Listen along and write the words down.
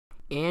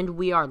And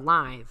we are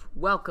live.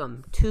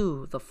 Welcome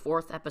to the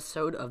 4th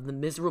episode of the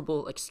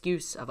miserable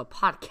excuse of a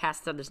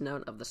podcast that is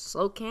known as the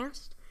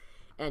Slowcast.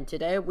 And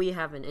today we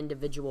have an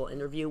individual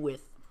interview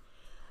with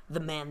the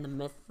man, the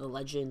myth, the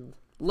legend,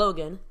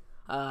 Logan,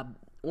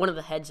 one of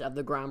the heads of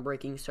the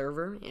groundbreaking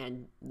server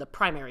and the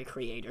primary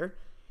creator.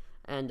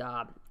 And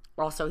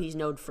also he's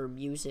known for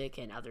music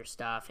and other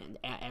stuff and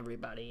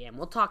everybody. And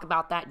we'll talk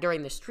about that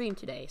during the stream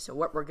today. So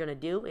what we're going to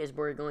do is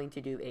we're going to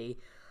do a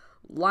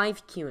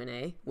live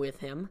Q&A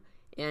with him.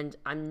 And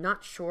I'm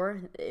not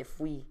sure if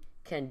we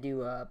can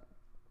do a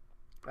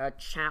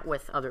chat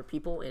with other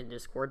people in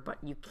Discord, but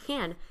you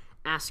can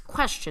ask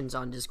questions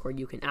on Discord.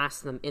 You can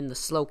ask them in the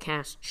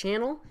Slowcast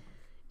channel,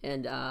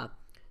 and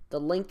the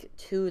link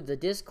to the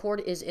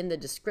Discord is in the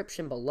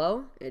description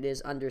below. It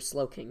is under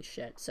Slow King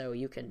shit, so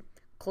you can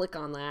click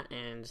on that,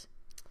 and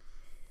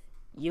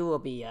you will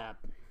be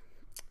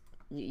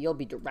you'll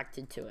be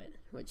directed to it,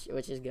 which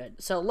is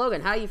good. So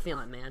Logan, how you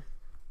feeling, man?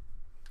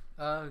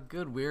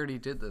 Good. We already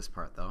did this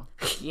part, though.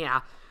 Yeah.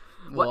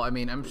 Well, I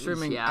mean, I'm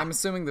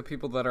assuming the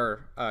people that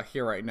are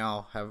here right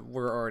now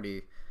were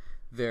already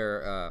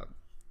there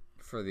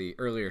for the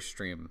earlier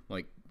stream,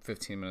 like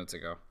 15 minutes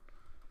ago.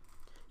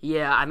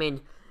 Yeah, I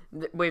mean,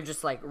 we've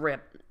just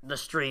ripped the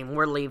stream.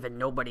 We're leaving.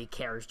 Nobody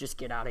cares. Just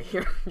get out of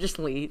here. Just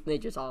leave. They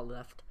just all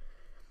left.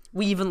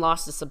 We even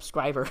lost a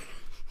subscriber.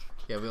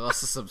 Yeah, we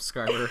lost a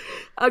subscriber.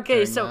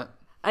 Okay, so that.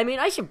 I mean,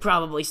 I should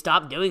probably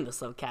stop doing the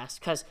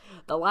Slowcast, because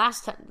the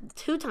last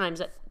two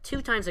times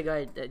ago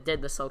I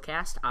did the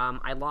Slowcast,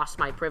 I lost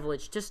my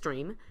privilege to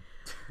stream.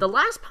 The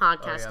last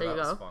podcast, that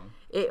was fun.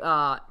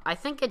 I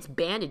think it's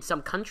banned in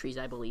some countries,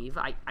 I believe.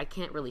 I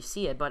can't really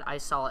see it, but I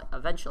saw it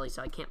eventually,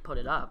 so I can't put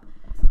it up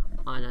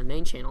on a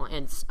main channel.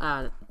 And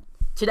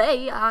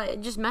today,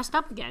 it just messed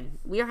up again.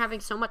 We are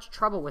having so much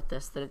trouble with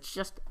this that it's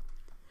just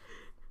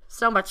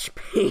so much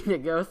pain to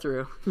go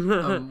through.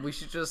 We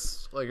should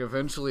just,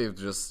 eventually if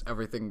just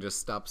everything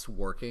just stops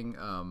working,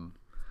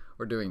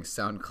 we're doing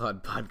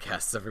SoundCloud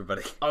podcasts,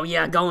 everybody. Oh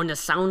yeah, going to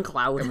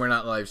SoundCloud. And we're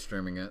not live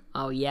streaming it.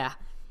 Oh yeah.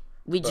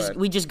 We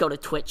just go to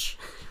Twitch.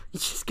 We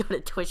just go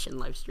to Twitch and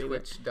live stream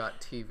it.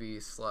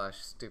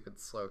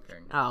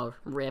 Twitch.tv/StupidSlowKing. Oh,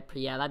 rip.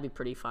 Yeah, that'd be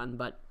pretty fun,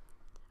 but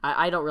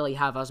I don't really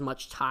have as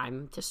much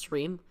time to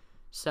stream,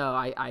 so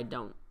I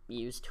don't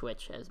use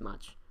Twitch as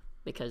much,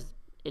 because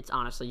it's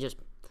honestly just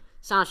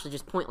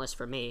pointless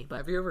for me. But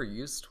have you ever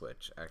used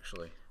Twitch,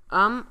 actually?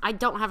 I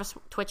don't have a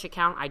Twitch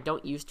account. I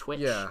don't use Twitch.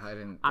 Yeah, I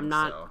didn't. I'm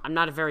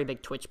not a very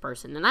big Twitch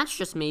person, and that's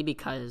just me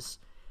because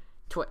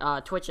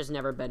Twitch has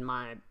never been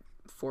my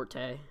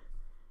forte,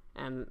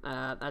 and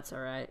that's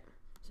all right.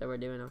 So we're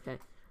doing okay.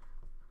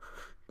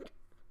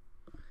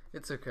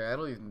 It's okay. I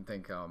don't even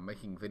think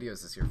making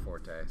videos is your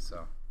forte.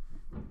 So.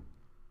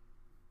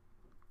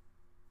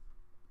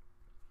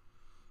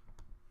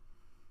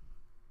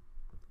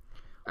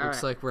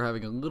 Looks like we're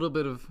having a little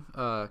bit of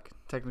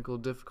technical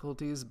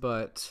difficulties,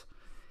 but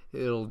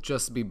it'll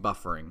just be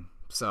buffering.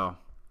 So,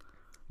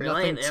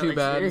 nothing too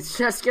bad. It's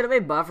just going to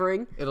be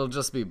buffering? It'll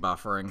just be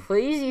buffering.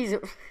 Please?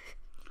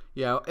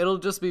 Yeah, it'll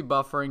just be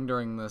buffering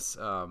during this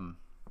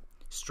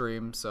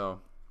stream,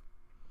 so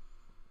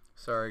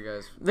sorry,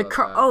 guys.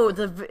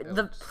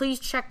 Please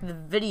check the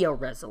video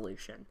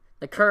resolution.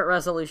 The current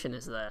resolution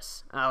is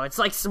this. Oh, it's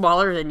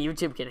smaller than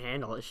YouTube can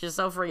handle. It's just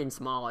so freaking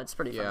small. It's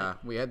pretty funny. Yeah,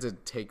 we had to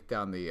take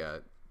down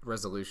the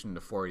resolution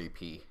to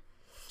 480p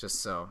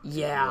just so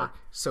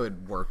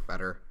it'd work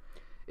better.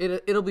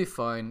 It'll be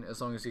fine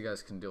as long as you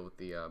guys can deal with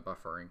the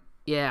buffering.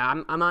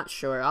 Yeah, I'm not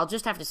sure. I'll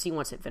just have to see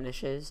once it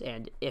finishes,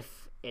 and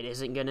if it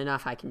isn't good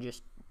enough, I can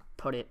just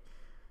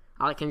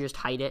I can just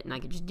hide it and I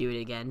can just do it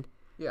again.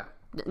 Yeah.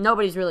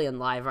 Nobody's really in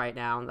live right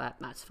now.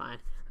 That's fine,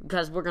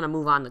 because we're gonna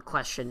move on to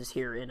questions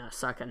here in a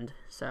second.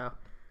 So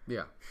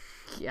yeah.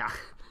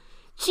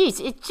 Jeez,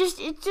 it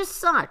just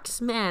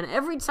sucks, man.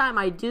 Every time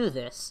I do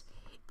the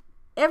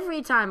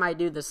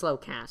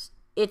Slowcast,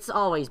 it's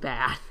always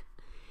bad.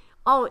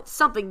 Oh,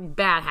 something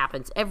bad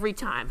happens every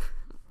time.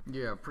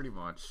 Yeah, pretty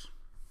much.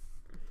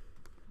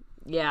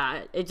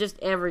 Yeah, it just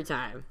every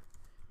time.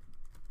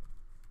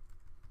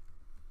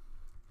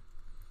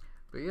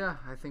 But yeah,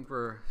 I think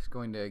we're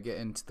going to get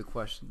into the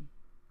question.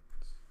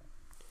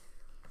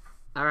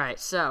 All right,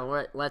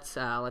 so let's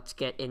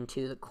get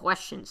into the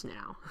questions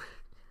now.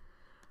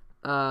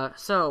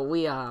 So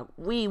we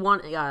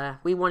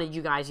wanted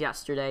you guys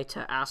yesterday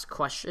to ask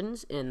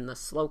questions in the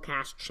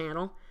Slowcast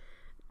channel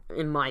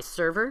in my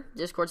server,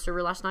 Discord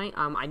server last night.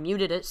 I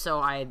muted it,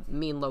 so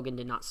me and Logan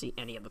did not see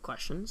any of the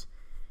questions.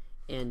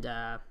 And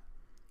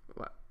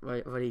what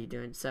are you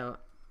doing? So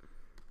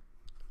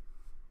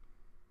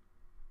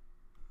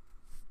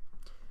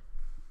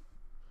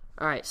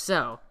all right,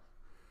 so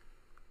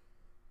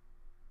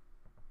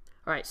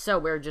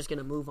we're just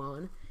gonna move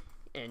on,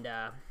 and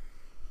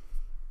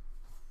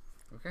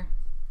okay.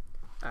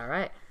 All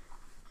right.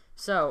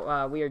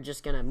 So we are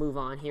just gonna move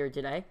on here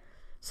today.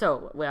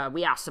 So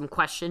we asked some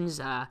questions,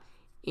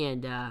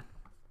 and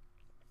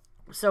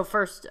so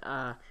first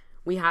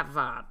we have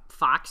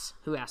Fox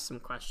who asked some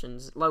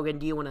questions. Logan,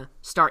 do you want to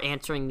start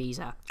answering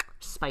these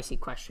spicy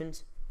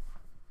questions?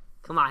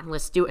 Come on,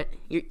 let's do it.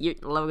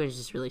 Logan's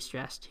just really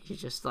stressed. He's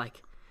just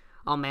like,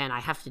 oh man, I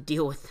have to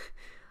deal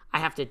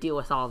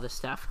with all this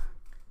stuff.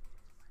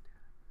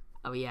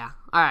 Oh yeah.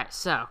 All right.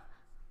 So,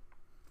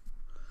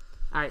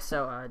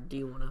 do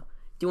you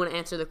wanna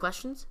answer the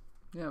questions?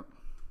 Yep.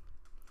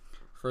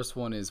 First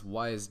one is,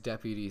 why is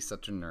Deputy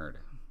such a nerd?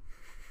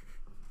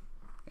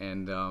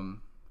 And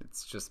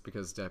it's just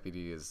because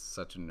Deputy is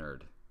such a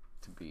nerd.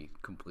 To be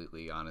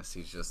completely honest,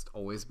 he's just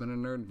always been a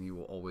nerd, and he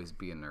will always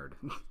be a nerd.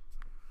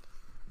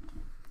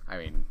 I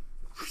mean,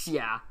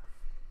 yeah.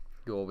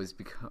 You always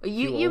become.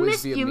 You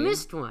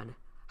missed one.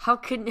 How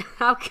can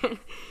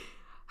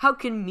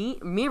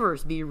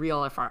mirrors be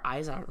real if our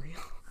eyes aren't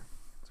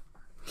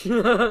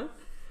real?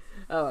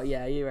 Oh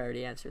yeah, you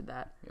already answered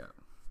that. Yeah.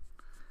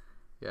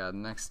 Yeah.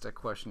 Next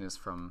question is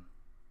from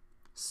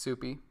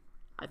Soupy.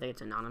 I think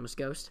it's Anonymous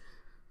Ghost.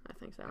 I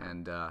think so.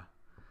 And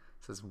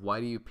says, why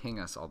do you ping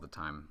us all the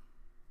time?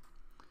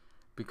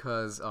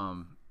 Because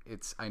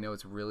I know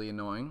it's really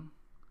annoying,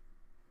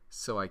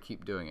 so I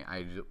keep doing it.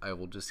 I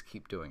will just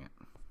keep doing it.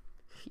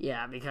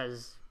 Yeah,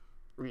 because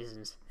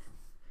reasons.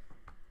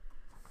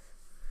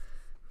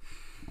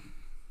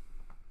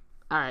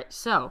 All right,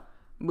 so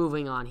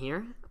moving on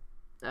here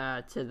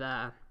to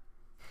the.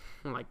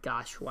 Oh my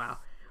gosh! Wow,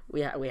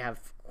 we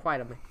have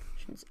quite a.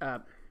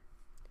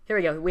 Here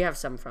we go. We have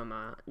some from.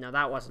 No,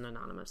 that wasn't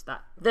anonymous.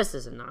 This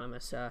is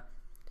anonymous.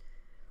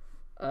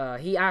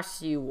 He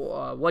asks you,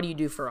 what do you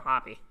do for a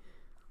hobby?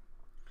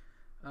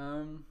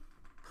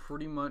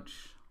 Pretty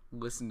much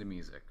listen to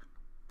music.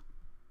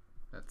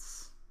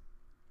 That's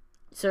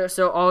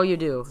so all you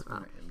do.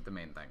 The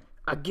main thing.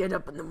 I get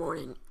up in the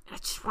morning. And I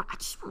just want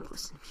to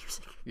listen to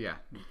music. Yeah,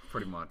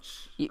 pretty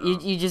much.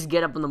 You just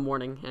get up in the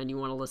morning and you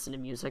want to listen to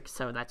music.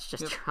 So that's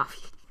just your hobby.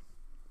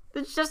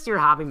 It's just your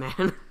hobby,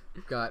 man.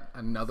 Got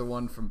another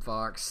one from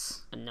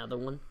Fox. Another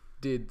one.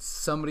 Did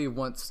somebody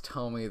once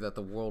tell me that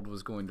the world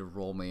was going to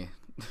roll me?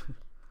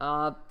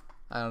 I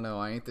don't know.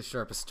 I ain't the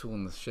sharpest tool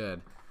in the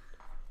shed,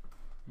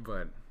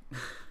 but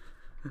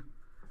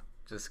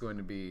just going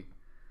to be.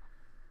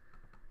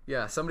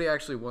 Yeah, somebody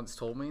actually once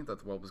told me that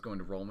the world was going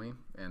to roll me,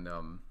 and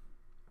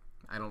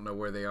I don't know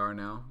where they are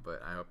now,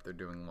 but I hope they're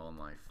doing well in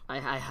life.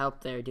 I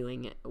hope they're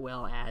doing it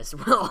well as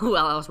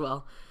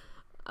well.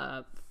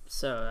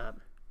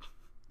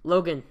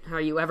 Logan,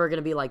 are you ever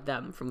gonna be like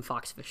them from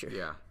Fox Fisher?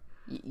 Yeah.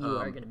 You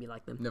are gonna be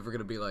like them. Never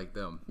gonna be like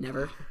them.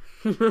 Never.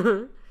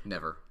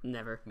 Never.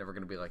 Never. Never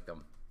gonna be like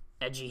them.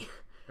 Edgy.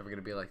 Never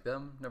gonna be like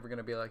them. Never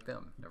gonna be like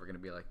them. Never gonna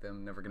be like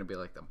them. Never gonna be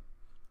like them.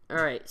 All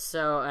right.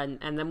 So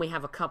and then we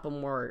have a couple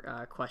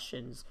more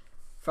questions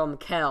from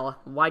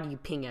Kel. Why do you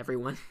ping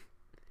everyone?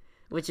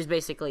 Which is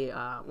basically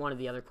one of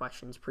the other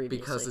questions previously.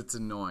 Because it's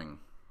annoying.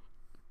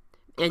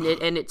 And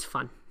it's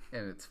fun.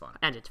 And it's fun.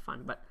 And it's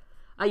fun, but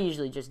I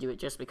usually just do it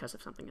just because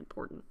of something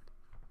important.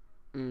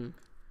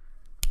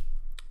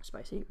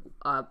 Spicy.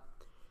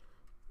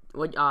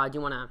 What do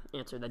you want to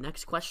answer the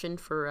next question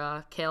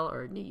for Kale,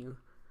 or do you?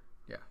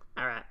 Yeah.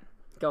 All right,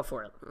 go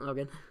for it,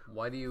 Logan.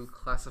 Why do you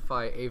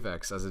classify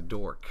Avex as a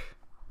dork?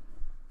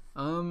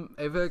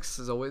 Avex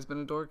has always been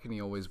a dork, and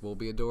he always will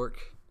be a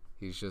dork.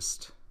 He's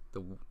just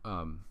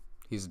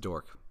he's a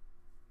dork.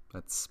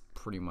 That's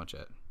pretty much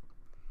it.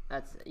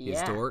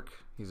 He's a dork.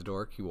 He's a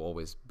dork. He will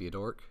always be a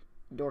dork.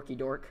 Dorky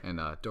dork. And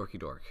dorky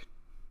dork.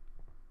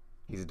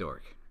 He's a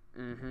dork.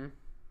 Mm-hmm.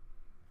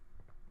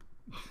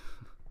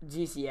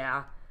 Jeez,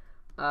 yeah.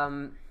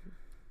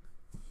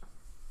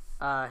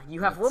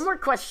 You have one more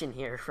question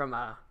here from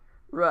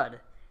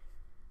Rudd.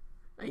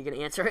 Are you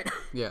gonna answer it?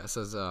 Yeah, it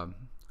says,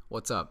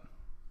 what's up?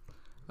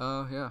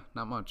 Yeah,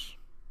 not much.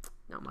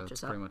 Not much.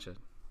 That's pretty much it.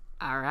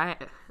 All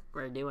right,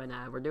 we're doing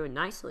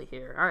nicely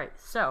here. All right,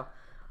 so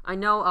I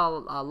know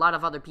a lot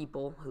of other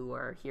people who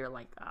are here,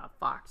 like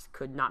Fox,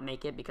 could not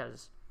make it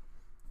because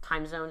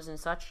time zones and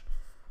such.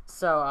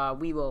 So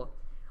we will,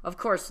 of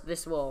course,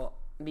 this will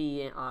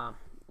be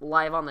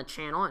live on the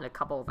channel in a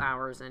couple of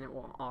hours, and it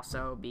will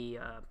also be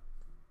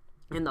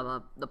in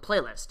the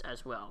playlist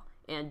as well.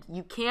 And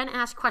you can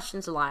ask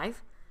questions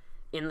live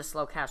in the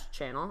Slowcast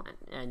channel,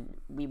 and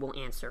we will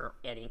answer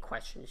any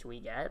questions we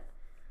get.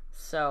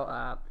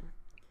 So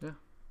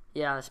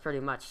yeah, that's pretty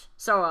much.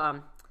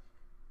 So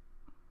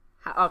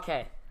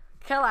okay,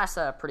 Kel asked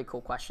a pretty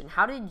cool question.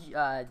 How did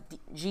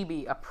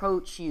GB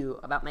approach you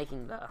about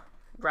making the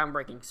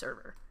groundbreaking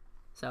server?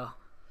 So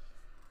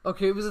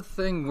okay, it was a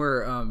thing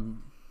where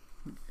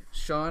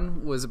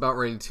Sean was about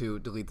ready to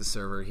delete the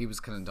server. He was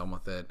kind of done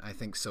with it. I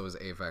think so was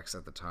Avex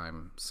at the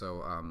time.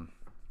 So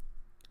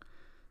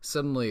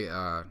suddenly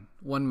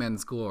One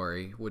Man's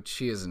Glory, which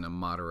he isn't a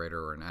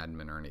moderator or an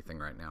admin or anything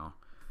right now,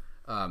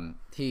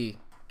 he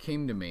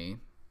came to me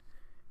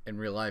in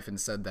real life and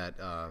said that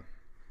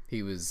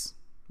he was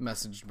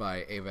messaged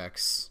by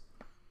Avex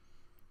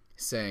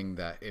saying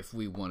that if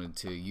we wanted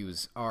to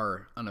use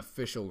our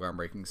unofficial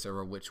groundbreaking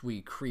server, which we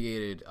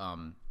created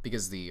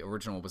because the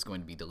original was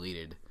going to be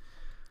deleted,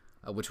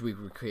 which we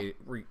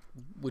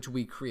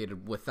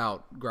created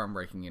without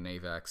groundbreaking in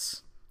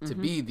Avex to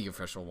be the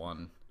official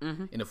one,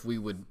 and if we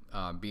would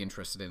be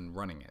interested in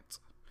running it.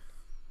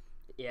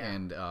 Yeah.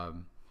 And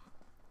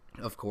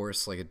of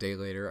course, like a day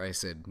later, I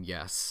said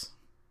yes.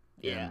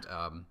 Yeah. And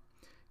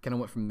kind of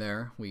went from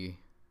there. We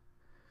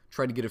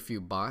tried to get a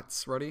few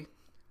bots ready.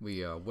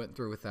 We went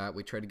through with that.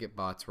 We tried to get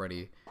bots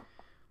ready.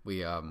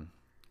 We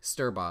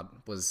Stirbot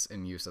was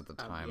in use at the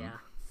time. Yeah.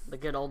 The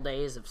good old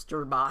days of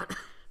Stirbot.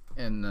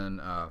 And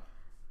then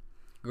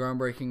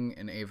Groundbreaking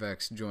and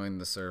Avex joined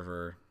the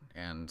server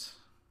and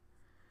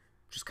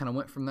just kind of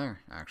went from there,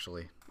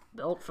 actually.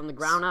 Built from the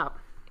ground up.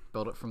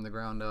 Built it from the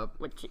ground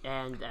up.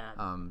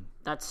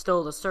 That's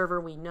still the server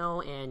we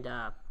know and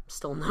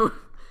still know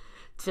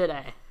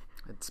today.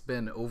 It's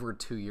been over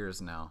 2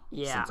 years now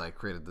since I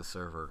created the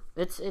server.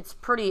 It's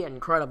pretty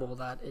incredible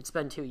that it's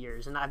been 2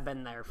 years, and I've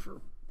been there for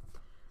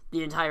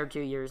the entire 2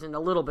 years and a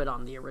little bit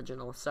on the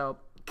original. So,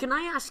 can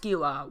I ask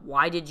you,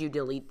 why did you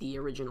delete the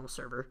original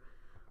server?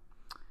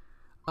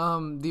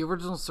 The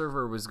original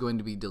server was going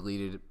to be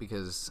deleted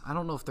because I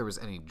don't know if there was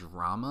any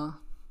drama.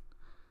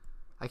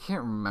 I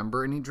can't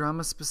remember any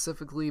drama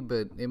specifically,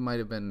 but it might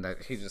have been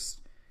that he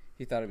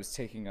thought it was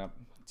taking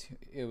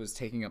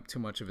up too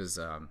much of his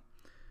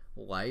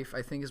life,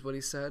 I think is what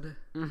he said.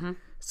 Mm-hmm.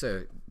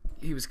 So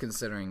he was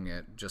considering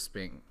it just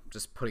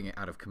putting it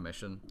out of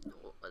commission.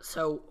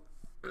 So,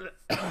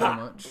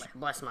 much.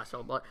 Bless my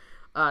soul, but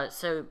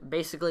so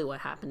basically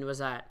what happened was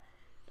that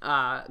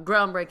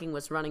Groundbreaking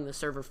was running the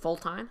server full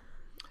time.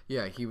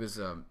 Yeah, he was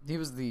I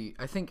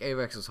think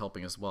Avex was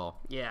helping as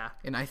well. Yeah.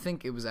 And I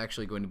think it was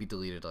actually going to be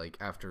deleted like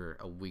after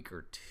a week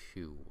or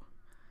two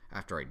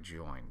after I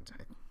joined.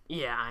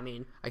 Yeah, I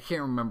mean, I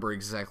can't remember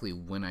exactly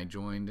when I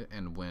joined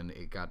and when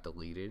it got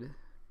deleted.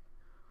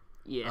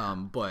 Yeah.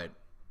 But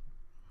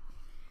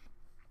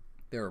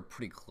they were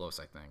pretty close,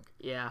 I think.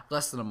 Yeah.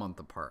 Less than a month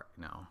apart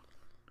now.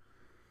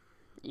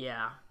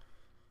 Yeah.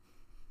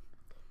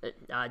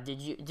 Did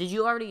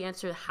you already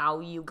answer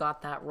how you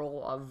got that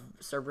role of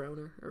server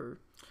owner? Or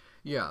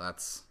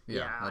that's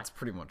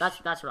pretty much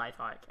that's what I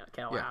thought.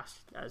 Kel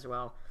asked as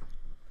well.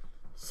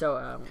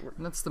 So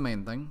that's the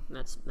main thing.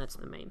 That's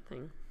the main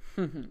thing.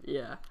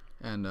 Yeah.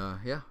 And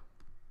yeah,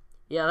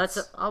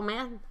 oh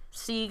man.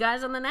 See you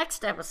guys on the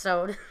next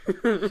episode.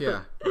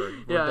 Yeah, we're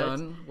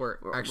done. We're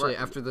actually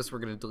after this we're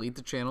gonna delete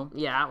the channel.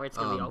 Yeah, it's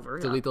gonna be over.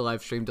 Delete the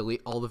live stream.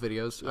 Delete all the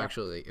videos. Yep.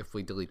 Actually, if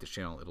we delete the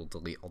channel, it'll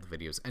delete all the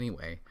videos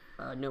anyway.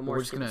 No more.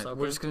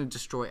 We're just gonna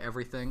destroy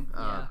everything.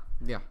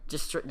 Yeah.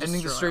 Just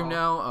ending the stream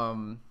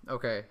now.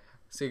 Okay.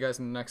 See you guys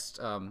in the next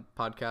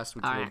podcast,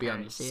 which will be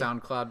on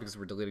SoundCloud because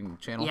we're deleting the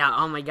channel. Yeah.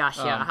 Oh my gosh.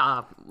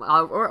 Yeah.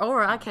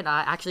 Or I could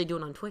actually do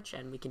it on Twitch,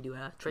 and we can do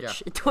a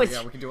Twitch.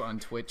 Yeah, we can do it on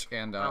Twitch,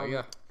 and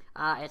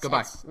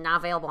it's now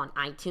available on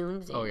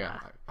iTunes. And, oh yeah.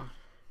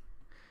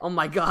 Oh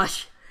my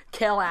gosh.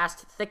 Kale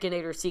asked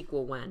Thickinator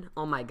sequel when.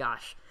 Oh my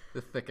gosh.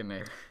 The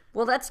Thickinator.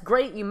 Well, that's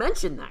great you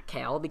mentioned that,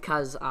 Kale,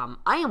 because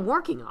I am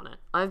working on it.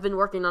 I've been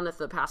working on it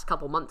for the past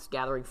couple months,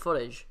 gathering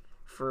footage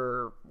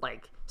for,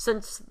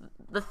 since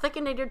the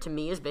Thickinator to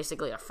me is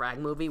basically a frag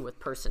movie with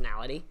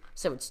personality,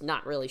 so it's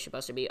not really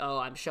supposed to be,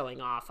 I'm showing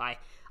off, I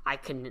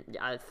can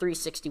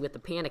 360 with the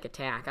panic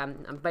attack.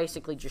 I'm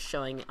basically just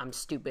showing I'm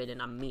stupid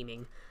and I'm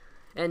memeing.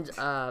 And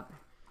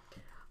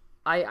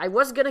I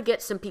was gonna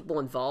get some people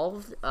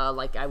involved,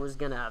 I was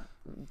gonna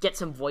get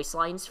some voice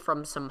lines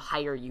from some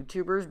higher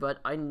YouTubers, but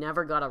I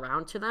never got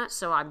around to that,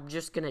 so I'm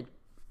just gonna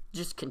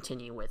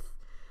continue with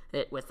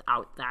it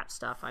without that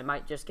stuff. I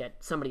might just get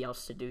somebody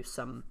else to do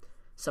some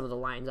of the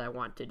lines I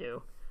want to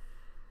do.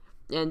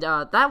 And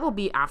that will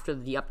be after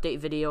the update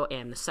video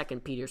and the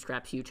second Peter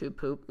Scraps YouTube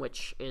poop,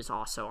 which is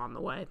also on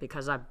the way,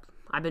 because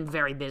I've been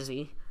very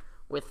busy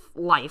with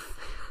life,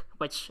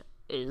 which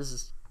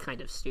is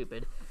kind of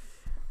stupid,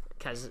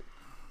 because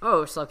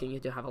Slowcast, you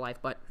do have a life,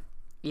 but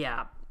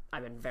yeah,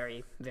 I've been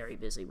very, very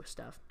busy with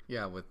stuff.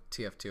 Yeah, with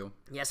TF2.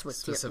 Yes, with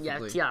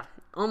specifically. Yeah,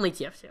 only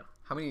TF2.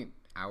 How many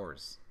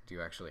hours do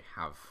you actually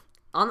have?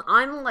 I'm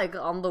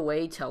on the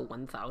way to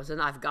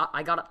 1,000. I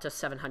got up to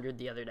 700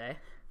 the other day.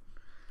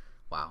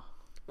 Wow.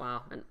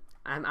 And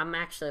I'm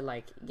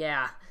actually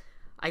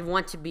I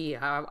want to be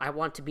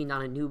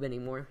not a noob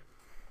anymore.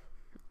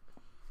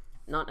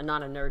 Not a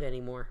nerd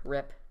anymore.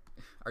 Rip.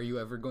 Are you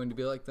ever going to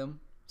be like them,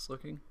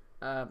 Slowking?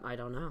 I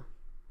don't know.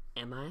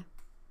 Am I?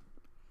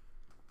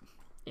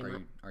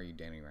 Are you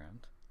Danny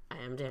Rand? I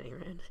am Danny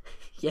Rand.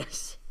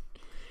 Yes.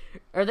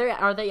 Are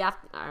they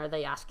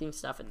asking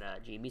stuff in the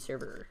GB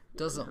server?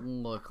 Doesn't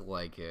look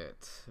like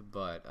it,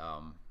 but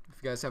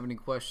if you guys have any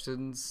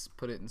questions,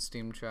 put it in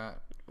Steam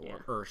chat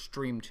or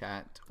Stream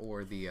chat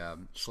or the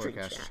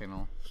Slowcast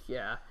channel.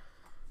 Yeah.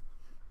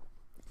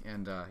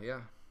 And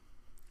yeah.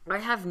 I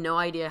have no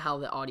idea how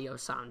the audio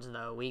sounds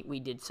though. We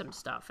did some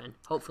stuff and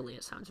hopefully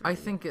it sounds really I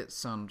think it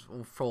sounds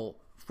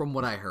from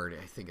what I heard,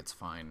 I think it's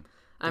fine.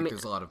 I mean,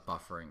 there's a lot of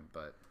buffering,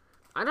 but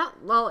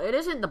it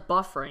isn't the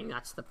buffering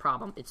that's the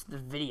problem. It's the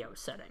video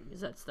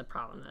settings. That's the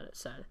problem that it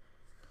said.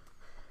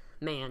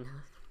 Man.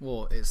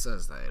 Well, it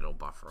says that it'll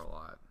buffer a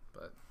lot,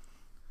 but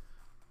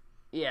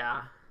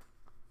yeah.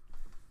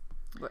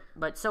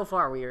 But so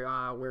far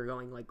we're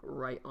going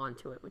right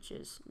onto it, which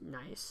is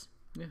nice.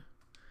 Yeah.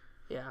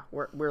 Yeah,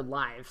 we're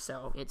live,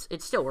 so it's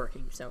still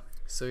working. So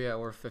yeah,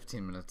 we're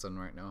 15 minutes in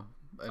right now,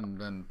 and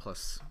then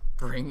plus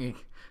bringing.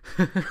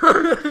 I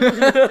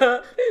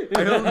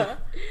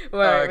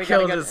don't.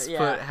 Kill just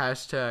put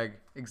hashtag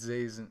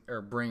Exazen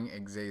or bring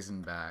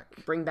Exazen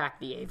back. Bring back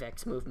the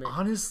AVEX movement.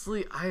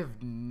 Honestly, I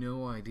have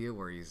no idea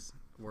where he's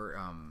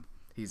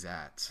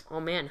at. Oh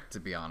man. To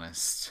be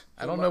honest,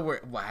 I don't know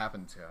what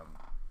happened to him.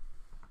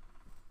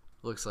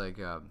 Looks like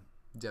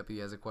Deppy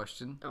has a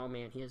question. Oh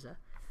man, he has a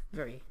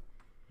very.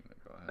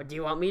 Do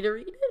you want me to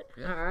read it?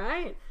 Yeah. All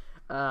right.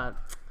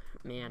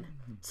 Man.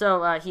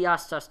 So he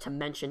asked us to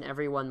mention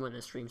everyone when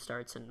the stream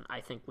starts, and I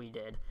think we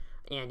did.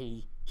 And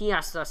he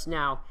asked us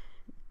now,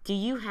 do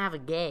you have a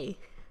gay?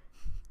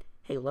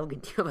 Hey Logan,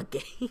 do you have a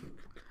gay?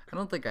 I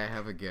don't think I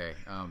have a gay.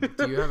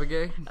 Do you have a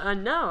gay?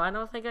 No, I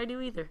don't think I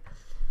do either.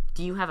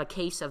 Do you have a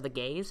case of the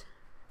gays?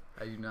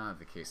 I do not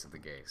have a case of the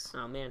gays.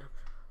 Oh man.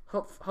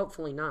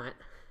 Hopefully not.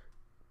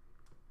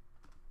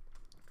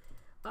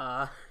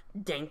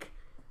 Dink.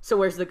 So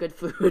where's the good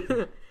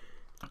food?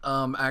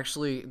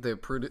 Actually, the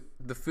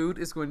food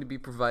is going to be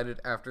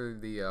provided after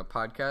the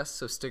podcast,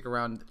 so stick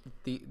around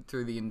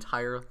through the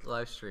entire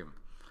live stream.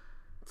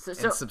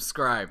 And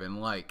subscribe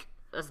and like.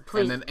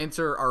 Please, and then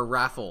enter our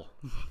raffle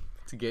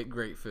to get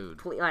great food.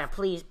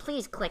 Please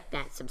click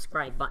that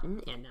subscribe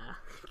button and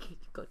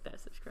click that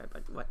subscribe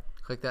button. What?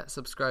 Click that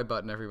subscribe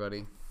button,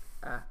 everybody.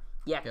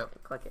 Yeah.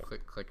 Yep. Click it.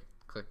 Click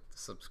the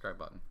subscribe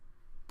button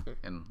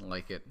and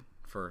like it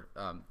for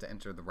to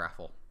enter the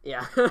raffle.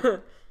 Yeah.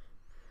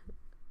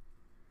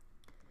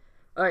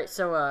 All right.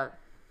 So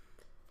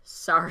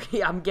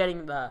sorry, I'm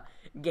getting the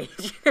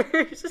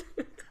gaugers.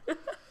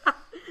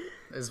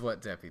 Is what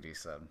Deputy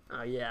said.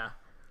 Oh yeah.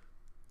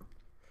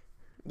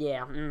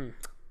 Yeah.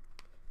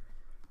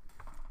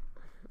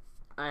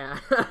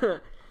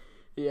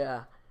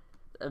 Yeah.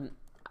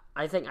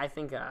 I think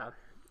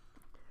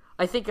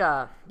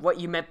what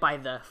you meant by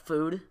the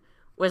food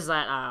was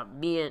that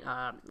me and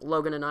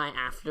Logan and I,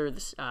 after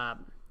this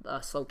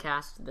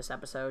Slowcast, this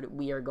episode,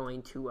 we're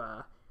going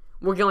to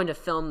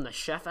film the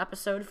chef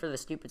episode for the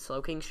Stupid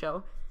Slow King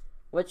show,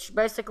 which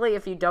basically,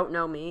 if you don't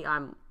know me,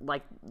 I'm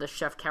like the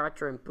chef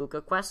character in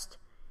Puka Quest,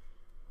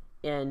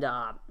 and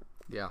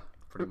yeah.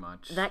 Pretty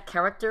much. That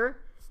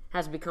character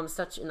has become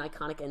such an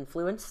iconic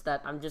influence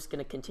that I'm just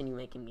going to continue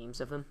making memes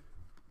of him.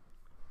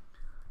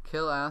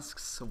 Kill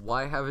asks,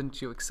 why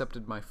haven't you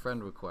accepted my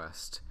friend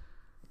request?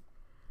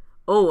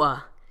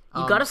 Oh,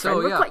 you got a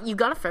friend request? You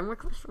got a friend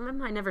request from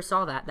him? I never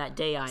saw that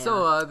day.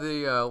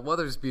 The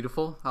weather's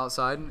beautiful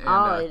outside, and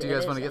do you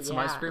guys want to get some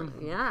ice cream?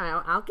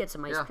 Yeah, I'll get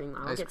some ice cream.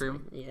 Ice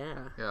cream?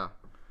 Yeah.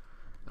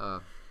 Yeah.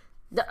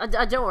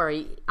 Don't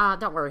worry.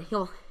 Don't worry.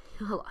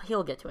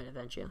 He'll get to it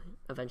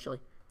eventually.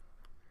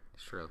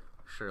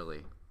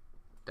 Surely.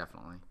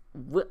 Definitely.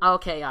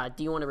 Okay,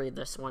 do you want to read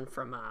this one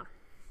from,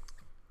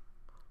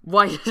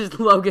 why is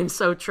Logan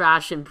so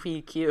trash in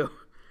PQ?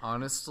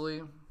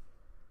 Honestly,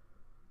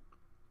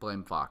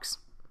 blame Fox.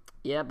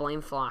 Yeah,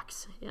 blame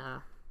Fox.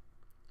 Yeah.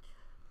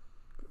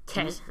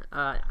 It's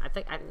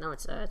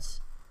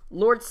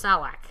Lord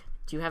Salak.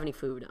 Do you have any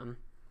food? Logan,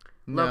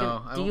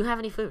 no, do you have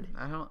any food?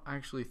 I don't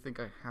actually think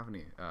I have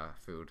any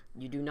food.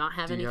 You do not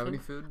have any food? Do you have any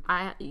food?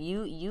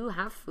 You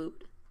have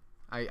food?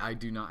 I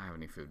do not have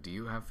any food. Do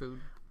you have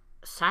food?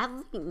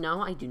 Sadly,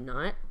 no, I do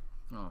not.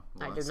 Oh,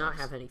 well, I do not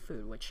have any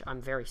food, which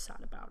I'm very sad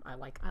about. I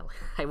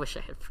wish I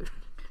had food.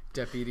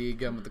 Deputy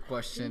Gun with the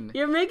question.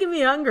 You're making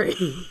me hungry.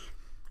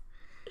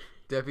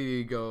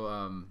 Deputy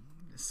Go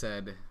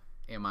said,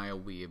 "Am I a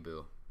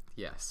weeaboo?"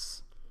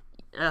 Yes.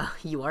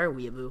 You are a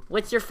weeaboo.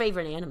 What's your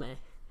favorite anime?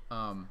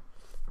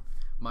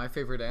 My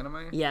favorite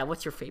anime? Yeah,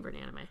 what's your favorite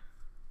anime?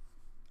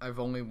 I've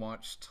only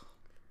watched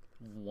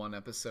one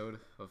episode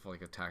of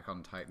like Attack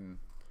on Titan,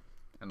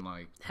 and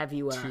like have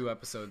you 2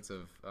 episodes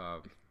of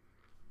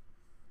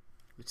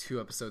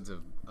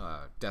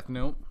Death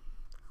Note.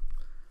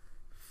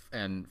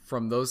 And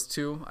from those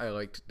 2, I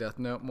liked Death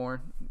Note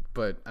more,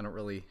 but I don't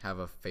really have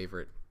a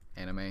favorite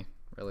anime,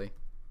 really.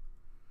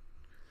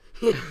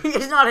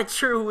 He's not a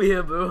true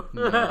weeaboo.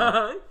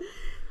 No,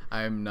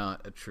 I am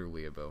not a true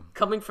weeaboo.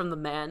 Coming from the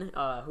man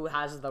who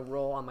has the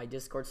role on my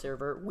Discord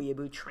server,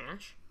 Weeaboo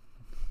Trash.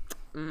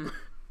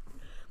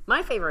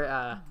 My favorite.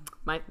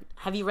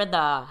 Have you read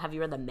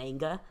the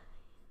manga?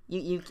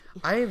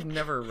 I have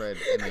never read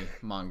any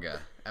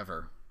manga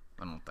ever.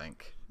 I don't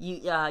think.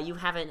 You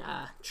haven't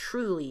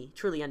truly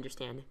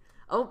understand.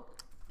 Oh,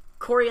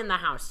 Cory in the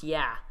House.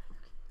 Yeah.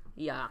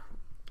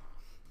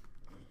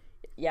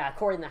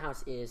 Cory in the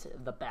House is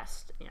the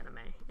best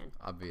anime, and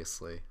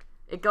obviously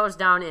it goes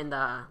down in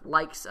the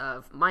likes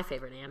of my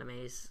favorite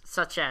animes,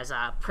 such as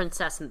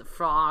Princess and the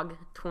Frog,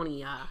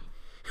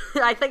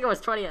 I think it was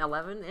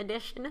 2011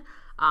 edition.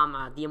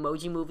 The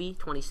Emoji Movie,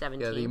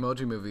 2017. Yeah, the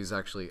Emoji Movie is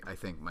actually, I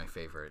think, my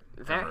favorite.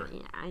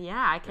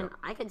 I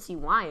can see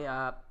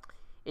why.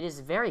 It is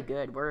very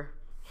good.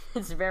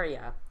 It's very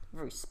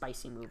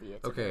spicy movie.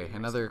 It's okay,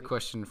 another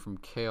question from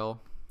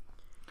Kale.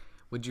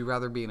 Would you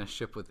rather be in a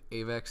ship with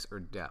AVEX or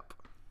Depp?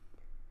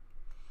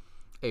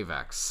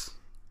 AVEX.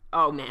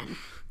 Oh man.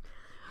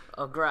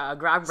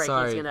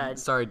 Groundbreaking's gonna.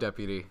 Sorry,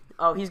 deputy.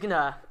 Oh, he's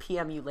gonna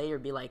PM you later.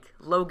 Be like,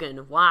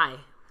 Logan, why?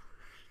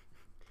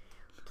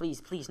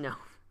 Please, no.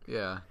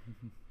 Yeah.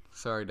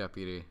 Sorry,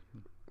 deputy.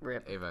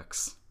 Rip.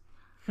 Avex.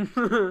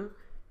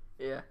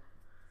 Yeah.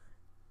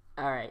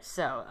 All right.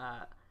 So,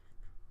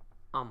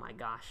 oh my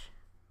gosh.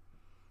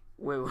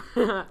 Woo.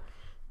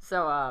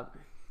 So,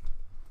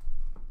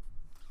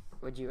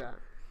 would you?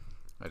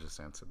 I just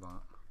answered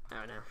that.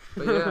 Oh no.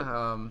 But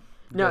yeah.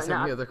 You guys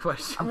have any other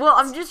questions? Well,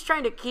 I'm just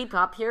trying to keep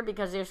up here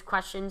because there's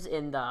questions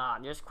in the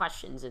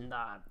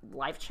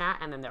live chat,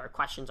 and then there are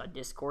questions on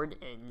Discord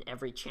in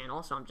every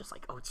channel. So I'm just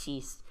like, oh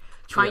jeez,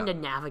 trying to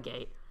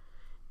navigate.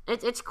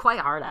 It's quite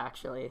hard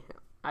actually.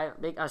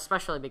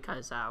 Especially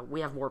because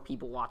we have more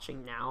people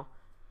watching now.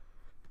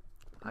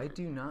 I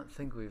do not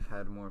think we've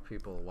had more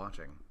people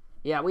watching.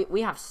 Yeah,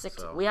 we have 6.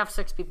 So. We have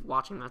 6 people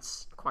watching.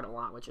 That's quite a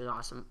lot, which is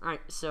awesome. All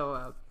right,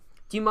 so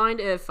do you mind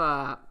if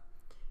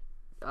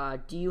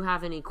do you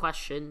have any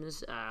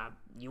questions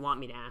you want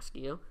me to ask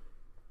you?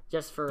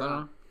 Just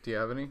for. Do you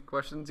have any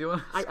questions you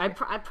want? I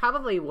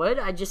probably would.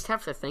 I just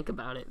have to think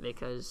about it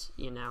because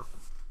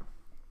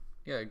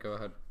Yeah, go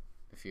ahead.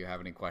 If you have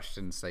any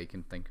questions that you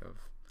can think of.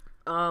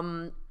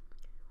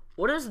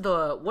 What is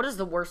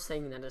the worst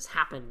thing that has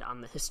happened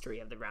on the history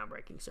of the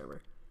Groundbreaking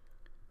server?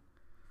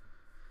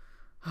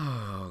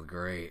 Oh,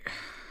 great.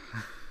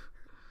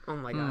 Oh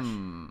my gosh.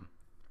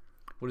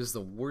 What is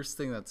the worst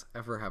thing that's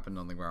ever happened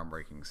on the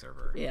Groundbreaking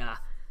server? Yeah.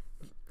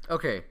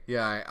 Okay,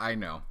 yeah, I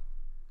know.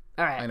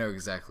 All right. I know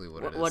exactly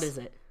what it is. What is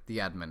it? The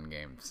admin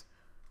games.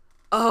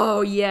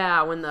 Oh,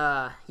 yeah,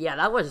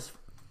 that was...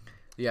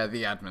 Yeah,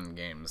 the admin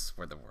games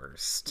were the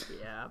worst.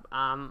 Yeah,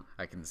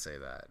 I can say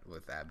that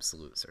with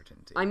absolute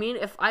certainty. I mean,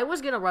 if I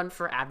was gonna run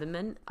for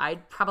admin,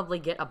 I'd probably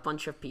get a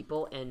bunch of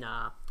people in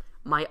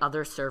my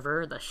other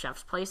server, the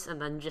Chef's Place,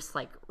 and then just,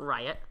 like,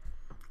 riot.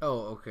 Oh,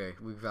 okay.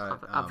 We've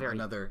got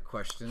another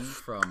question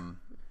from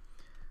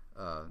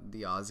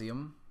the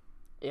Ozium.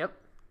 Yep.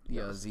 The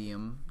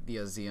Ozium. The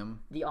Aussie.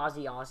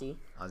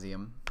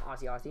 Ozium.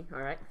 Aussie,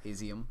 alright.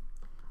 Azium.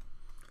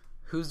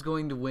 Who's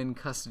going to win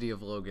custody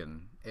of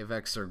Logan?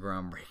 Avex or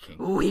Groundbreaking?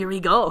 Ooh, here we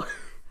go.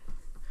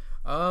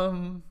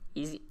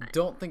 Easy.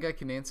 Don't think I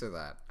can answer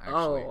that,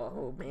 actually.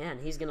 Oh man,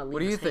 he's gonna leave. What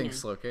do you think,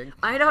 Slowking?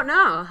 I don't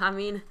know. I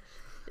mean,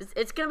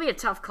 it's gonna be a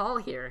tough call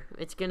here.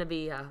 It's gonna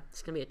be a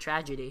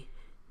tragedy.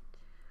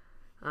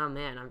 Oh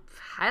man,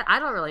 I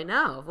don't really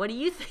know. What do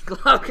you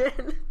think,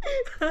 Logan?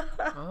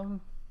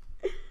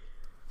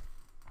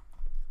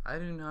 I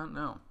do not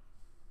know.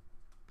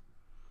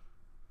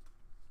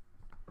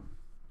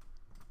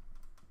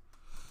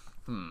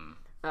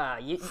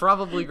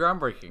 Probably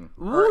Groundbreaking.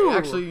 Ooh. Or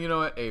actually, you know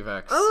what?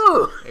 Avex.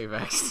 Ooh.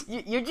 Avex.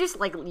 You're just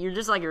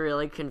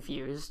really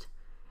confused.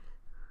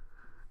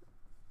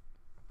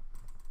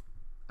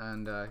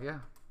 And yeah.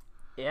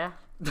 Yeah.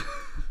 You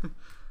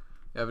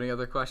have any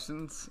other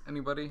questions?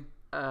 Anybody?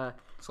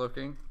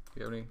 Slowking, do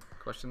you have any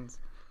questions?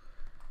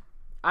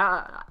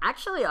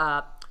 Actually,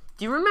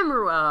 do you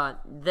remember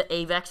the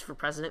Avex for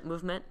President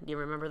movement? Do you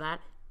remember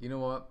that? You know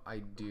what? I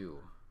do.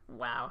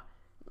 Wow.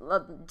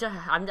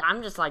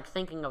 I'm just like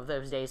thinking of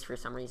those days for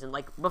some reason.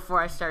 Like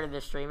before I started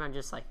this stream, I'm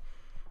just like,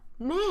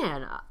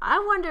 man,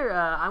 I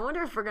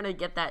wonder if we're gonna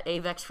get that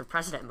Avex for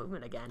President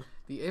movement again.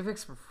 The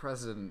Avex for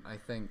President,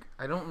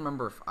 I don't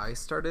remember if I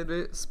started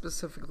it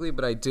specifically,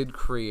 but I did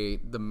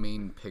create the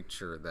main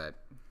picture that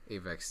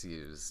Avex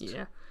used.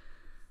 Yeah.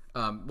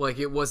 Like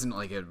it wasn't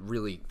like a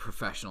really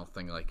professional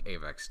thing like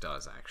Avex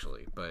does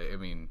actually, but I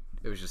mean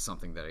it was just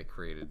something that I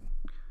created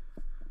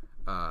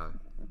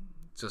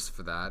just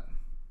for that.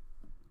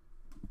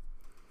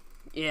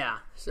 Yeah.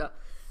 So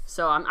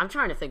I'm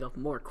trying to think of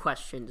more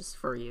questions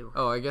for you.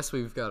 Oh, I guess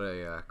we've got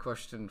a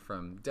question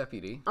from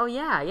Deputy. Oh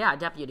yeah,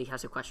 Deputy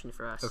has a question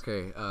for us.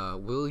 Okay,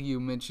 will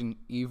you mention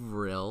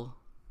Evril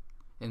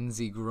in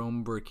the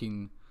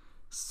groundbreaking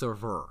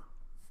server?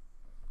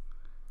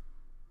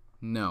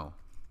 No.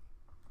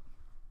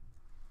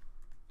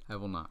 I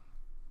will not.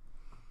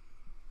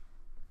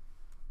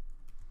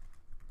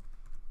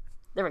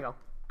 There we go.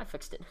 I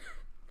fixed it.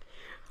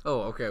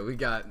 Oh, okay. We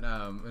got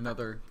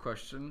another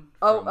question.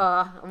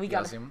 We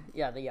got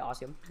the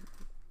Ozium.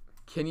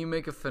 Can you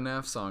make a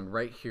FNAF song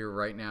right here,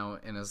 right now,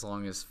 in as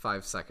long as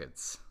 5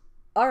 seconds?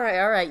 All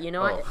right. You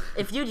know what?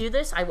 If you do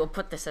this, I will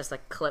put this as a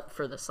clip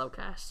for the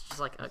Slowcast, just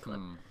like a clip.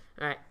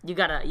 All right, you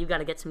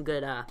gotta get some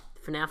good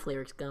FNAF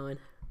lyrics going,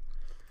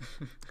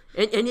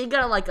 and you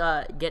gotta like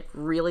get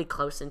really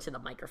close into the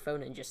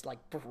microphone and just like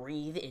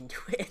breathe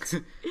into it.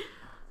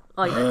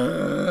 Like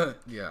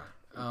yeah.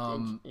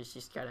 It's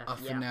just gotta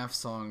FNAF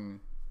song,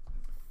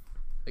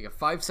 like a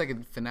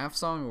 5-second FNAF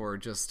song, or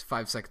just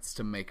 5 seconds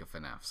to make a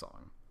FNAF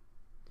song,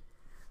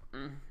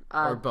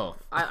 or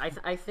both.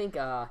 I think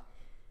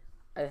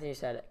you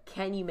said,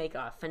 can you make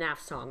a FNAF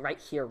song right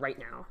here, right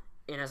now,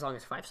 in as long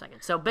as 5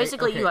 seconds? So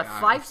basically, you have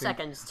 5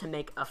 seconds to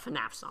make a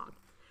FNAF song.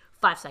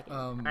 5 seconds.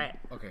 All right.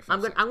 Okay.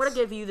 I'm gonna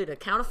give you the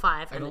count of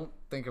 5. I don't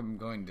think I'm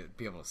going to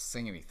be able to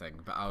sing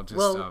anything, but I'll just.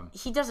 Well,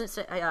 he doesn't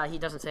say. He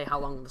doesn't say how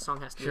long the song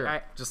has to be. Sure. All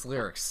right. Just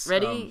lyrics.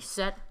 Ready,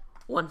 set,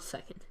 1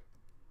 second.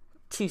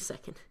 2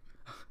 seconds.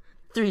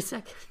 3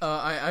 seconds.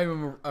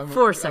 I'm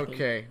 4 seconds.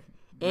 Okay.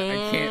 I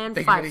And can't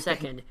think of 5 anything.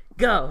 seconds.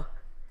 Go.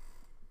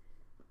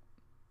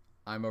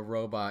 I'm a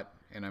robot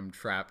and I'm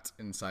trapped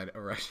inside a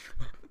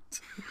restaurant.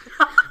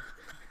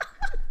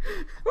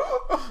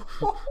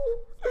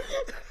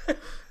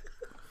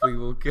 We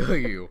will kill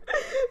you.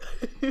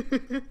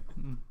 And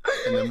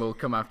then we'll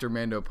come after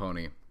Mando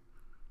Pony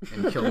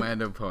and kill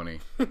Mando Pony.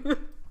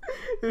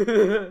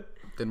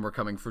 Then we're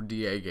coming for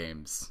DA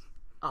games.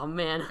 Oh,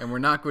 man. And we're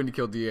not going to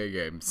kill DA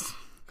games.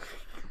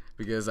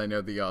 Because I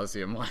know the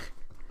Aussium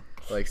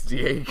likes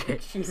DA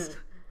games.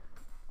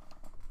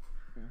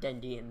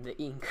 Dendy and the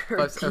ink.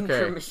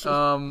 Okay.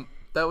 Machine.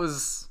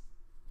 Those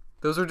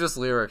are just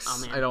lyrics.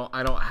 Oh, man.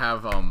 I don't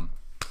have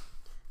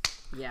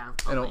Yeah.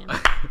 I don't Man.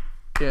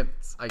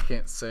 I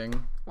can't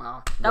sing.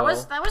 Wow. That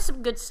Well, was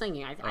some good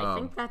singing. I think I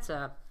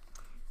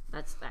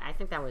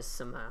think that was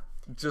some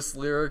just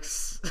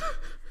lyrics.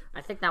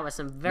 I think that was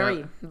some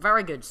very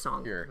good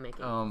song Here.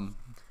 making.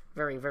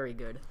 Very, very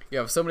good.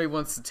 Yeah, if somebody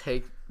wants to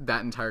take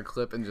that entire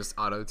clip and just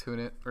auto-tune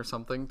it or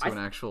something to an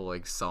actual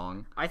like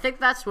song. I think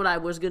that's what I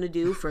was gonna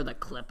do for the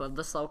clip of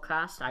the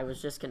Slowcast. I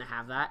was just gonna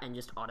have that and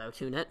just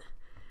auto-tune it.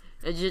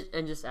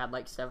 And just add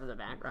like stuff in the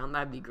background.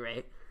 That'd be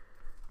great.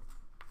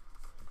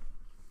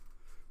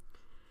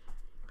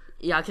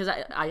 Yeah, because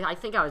I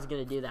think I was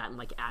gonna do that and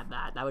like add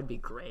that. That would be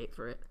great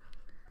for it.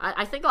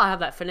 I think I'll have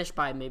that finished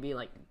by maybe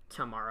like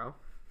tomorrow.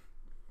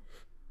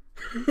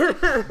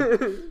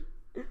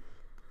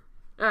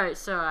 All right.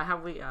 So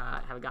have we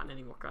gotten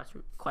any more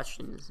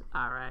questions?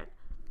 All right.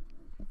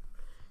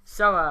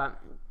 So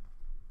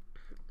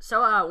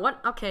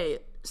what? Okay.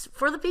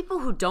 For the people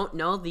who don't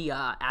know the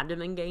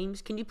admin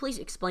games, can you please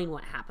explain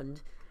what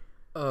happened?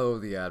 Oh,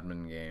 the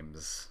admin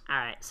games. All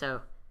right.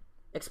 So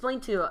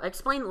explain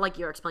like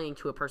you're explaining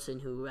to a person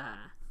who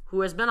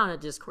has been on a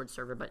Discord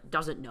server but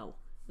doesn't know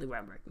the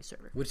groundbreaking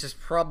server. Which is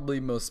probably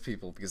most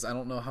people, because I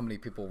don't know how many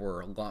people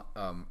were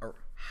or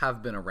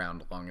have been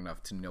around long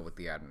enough to know what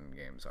the admin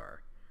games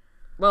are.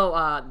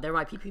 Well, there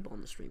might be people on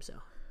the stream, so.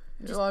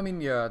 Well, I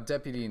mean, yeah,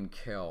 Deputy and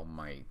Kale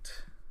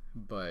might,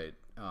 but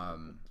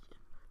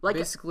Like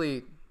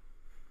basically,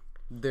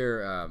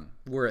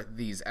 we're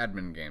these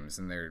admin games,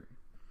 and they're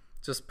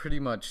just pretty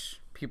much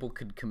people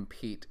could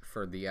compete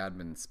for the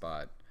admin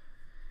spot,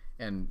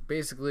 and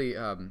basically,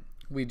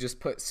 we just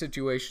put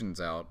situations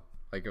out,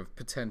 like of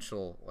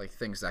potential like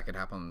things that could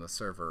happen on the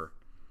server,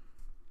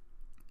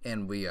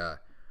 and we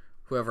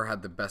whoever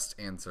had the best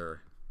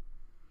answer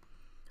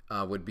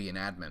would be an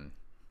admin.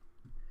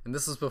 And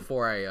this was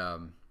before I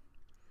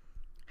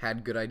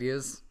had good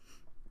ideas.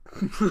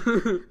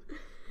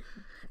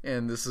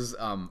 And this is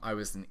I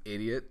was an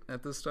idiot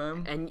at this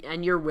time.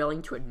 and you're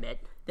willing to admit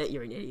that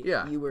you're an idiot.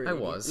 Yeah, you were. I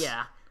was.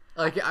 Yeah.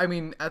 Like, I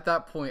mean, at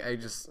that point,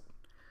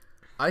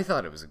 I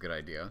thought it was a good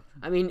idea.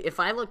 I mean, if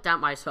I looked at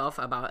myself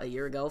about a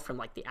year ago from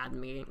like the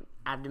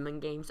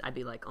admin games, I'd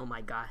be like, oh my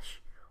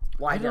gosh,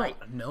 why did I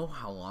know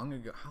how long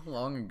ago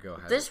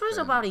has This it was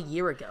been? about a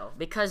year ago,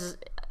 because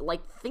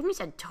like things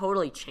had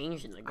totally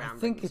changed in the groundbreaking. I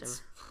think server.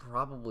 it's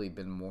probably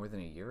been more than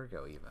a year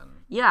ago,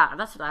 even. Yeah,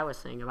 that's what I was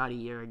saying, about a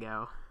year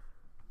ago.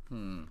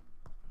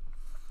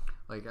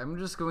 Like, I'm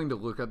just going to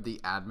look up the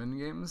admin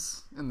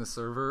games in the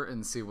server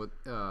and see what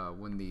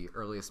when the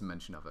earliest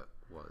mention of it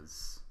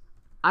was.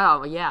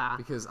 Oh yeah.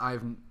 Because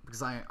I'm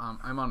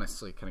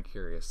honestly kind of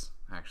curious,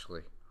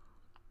 actually.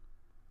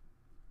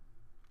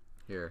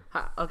 Here.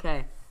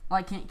 Okay.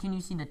 Like, can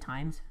you see the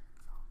times?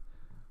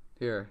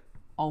 Here.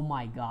 Oh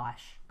my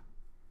gosh.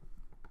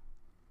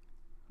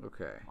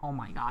 Okay. Oh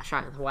my gosh.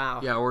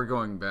 Wow. Yeah, we're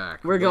going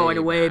back. We're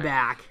going way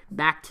back.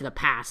 Back to the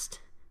past.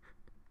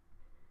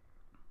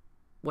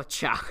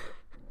 Whatcha?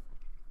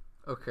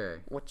 Okay.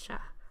 Whatcha?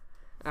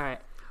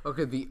 Alright.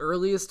 Okay, the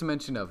earliest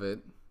mention of it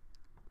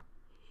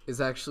is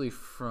actually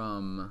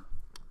from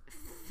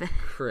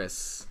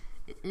Chris.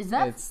 Is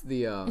that It's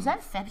the is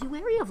that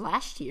February of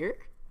last year?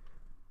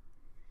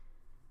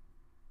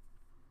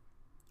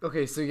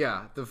 Okay, so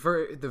yeah, the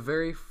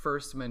very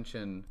first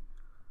mention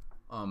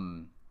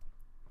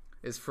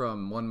is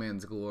from One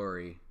Man's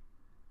Glory,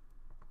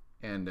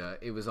 and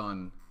it was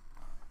on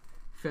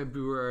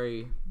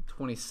February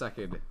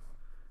 22nd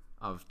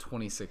of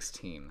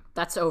 2016.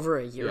 That's over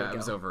a year ago. Yeah, it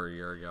was over a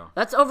year ago.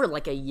 That's over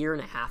like a year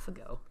and a half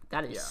ago.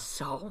 That is Yeah.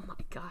 so, oh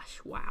my gosh,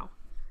 wow.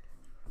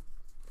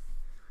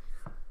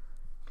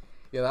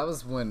 Yeah, that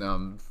was when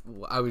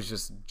I was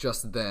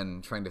just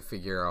then trying to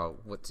figure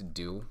out what to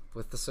do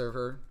with the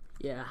server.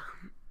 Yeah.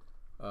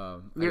 I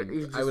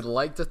would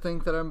like to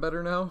think that I'm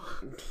better now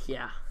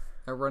Yeah.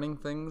 at running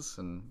things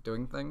and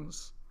doing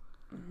things,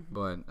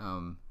 but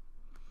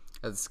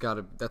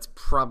that's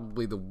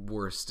probably the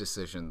worst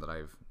decision that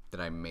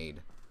I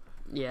made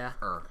Yeah.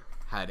 or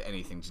had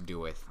anything to do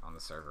with on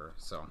the server.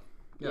 So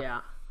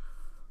Yeah.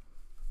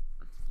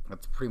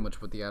 that's pretty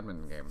much what the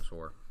admin games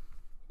were.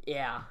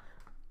 Yeah.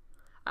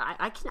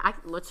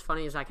 What's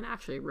funny is I can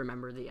actually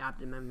remember the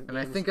abdomen. And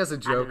I think as a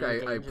joke, I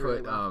games put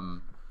really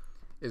well.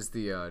 is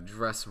the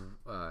dress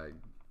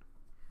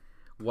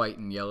white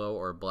and yellow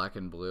or black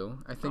and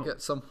blue. I think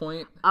at some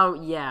point. Oh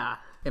yeah.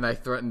 And I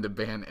threatened to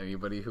ban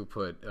anybody who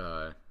put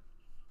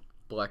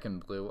black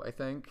and blue, I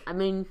think. I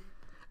mean,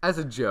 as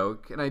a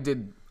joke. And I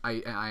did,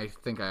 I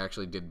think I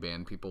actually did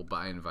ban people, but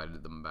I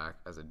invited them back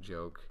as a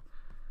joke.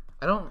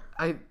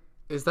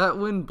 Is that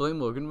when Blame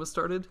Logan was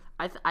started?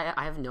 I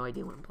have no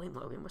idea when Blame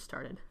Logan was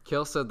started.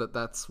 Kale said that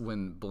that's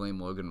when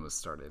Blame Logan was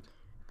started.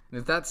 And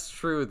if that's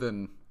true,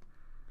 then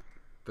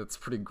that's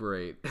pretty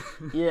great.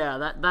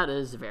 Yeah, that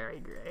is very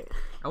great.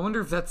 I wonder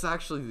if that's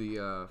actually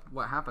the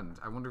what happened.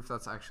 I wonder if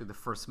that's actually the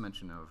first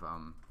mention of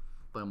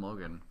Blame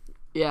Logan.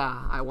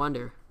 Yeah, I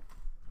wonder.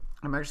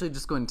 I'm actually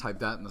just going to type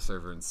that in the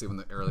server and see when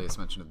the earliest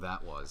mention of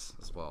that was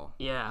as well.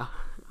 Yeah,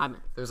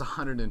 there's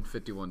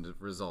 151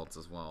 results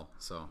as well,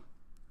 so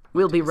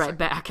we'll be right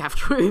back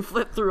after we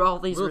flip through all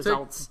these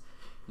results.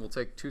 We'll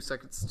take 2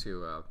 seconds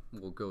to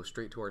we'll go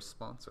straight to our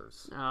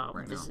sponsors.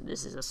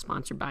 This is a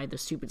sponsored by the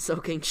Stupid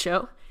Soaking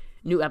Show.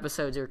 New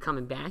episodes are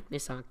coming back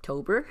this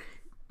October.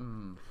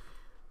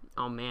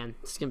 Oh man,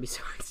 it's gonna be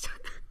so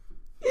exciting.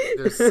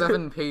 There's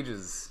 7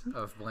 pages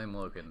of Blame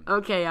Logan.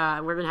 Okay,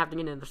 we're gonna have to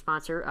get into the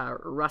sponsor,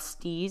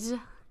 Rusty's.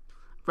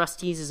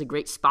 Rusty's is a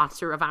great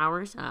sponsor of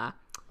ours.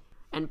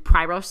 And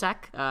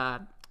Pyrosec,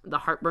 the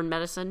heartburn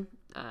medicine,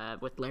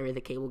 with Larry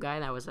the Cable Guy.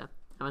 That was one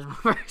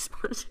of our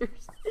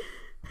sponsors.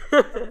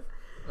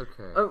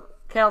 Okay. Oh,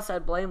 Cal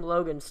said Blame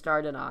Logan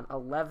started on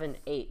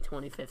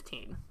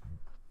 11/8/2015.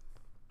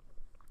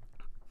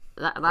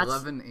 That's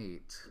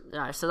 11/8.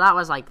 Yeah, so that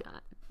was like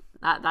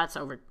that's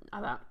over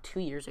about 2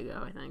 years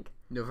ago, I think.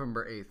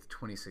 November 8th,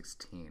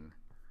 2016.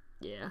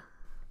 Yeah.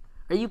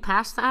 Are you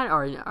past that,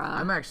 or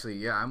I'm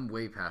actually I'm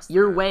way past that.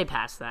 You're way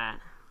past that.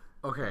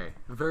 Okay.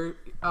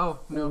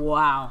 Oh no.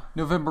 Wow.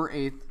 November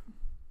 8th,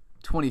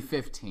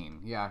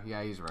 2015. Yeah,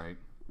 he's right.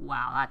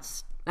 Wow,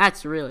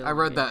 that's really. I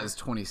read that as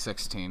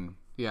 2016.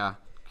 Yeah,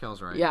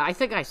 Kel's right. Yeah, I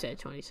think I said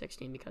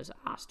 2016 because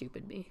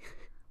stupid me.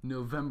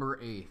 November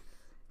 8th.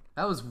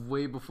 That was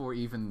way before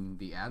even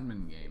the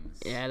admin games.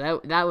 Yeah,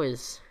 that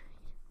was.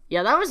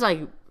 Yeah, that was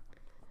like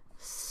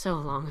so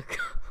long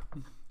ago.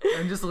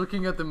 I'm just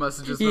looking at the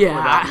messages before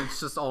that, and it's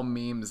just all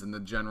memes in the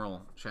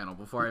general channel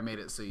before I made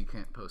it so you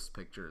can't post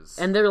pictures.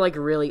 And they're like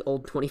really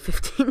old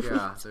 2015.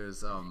 Yeah,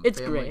 there's it's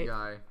Family great.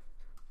 Guy.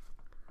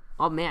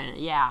 Oh man,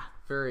 yeah.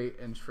 Very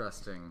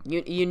interesting.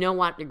 You know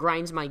what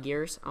grinds my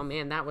gears? Oh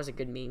man, that was a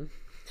good meme.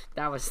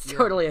 That was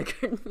totally a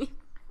good meme.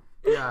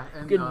 Yeah,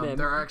 and good meme.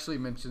 There are actually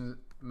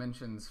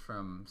mentions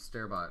from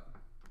Stairbot,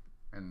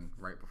 and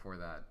right before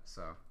that.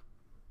 So.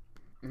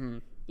 Mm-hmm.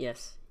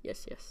 Yes.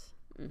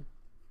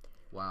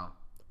 Wow.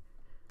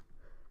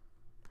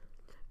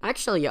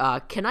 Actually,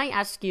 can I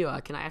ask you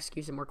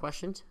some more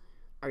questions?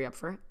 Are you up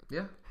for it?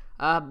 Yeah.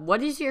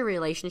 What is your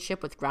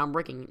relationship with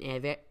groundbreaking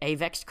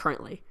AVEX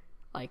currently?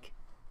 Like,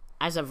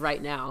 as of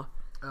right now?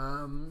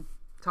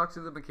 Talk to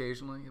them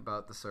occasionally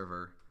about the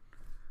server,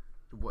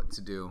 what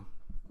to do.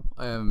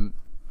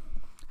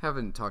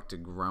 Haven't talked to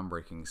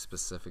groundbreaking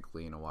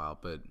specifically in a while,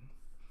 but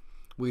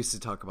we used to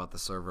talk about the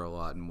server a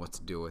lot and what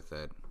to do with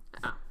it.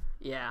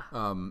 Yeah.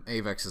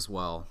 AVEX as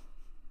well.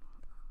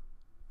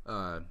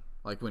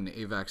 Like when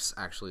AVEX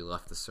actually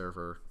left the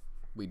server,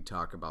 we'd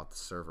talk about the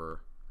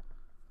server.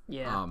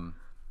 Yeah.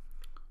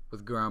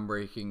 With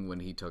groundbreaking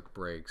when he took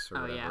breaks or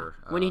whatever.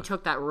 Yeah. When he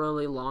took that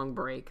really long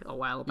break a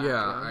while back.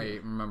 Yeah, I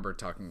remember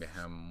talking to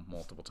him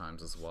multiple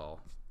times as well.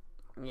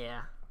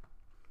 Yeah.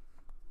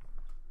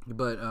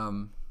 But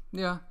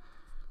yeah,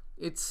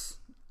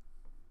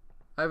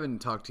 I haven't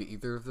talked to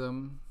either of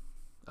them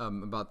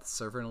about the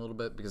server in a little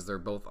bit because they're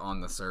both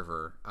on the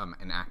server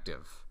and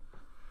active.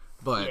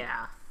 But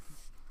yeah,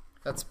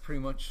 that's pretty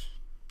much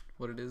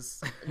what it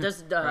is.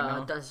 Does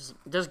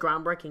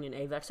groundbreaking and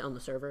AVEX own the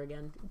server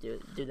again? Do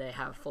they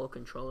have full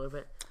control of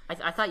it?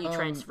 I thought you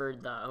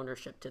transferred the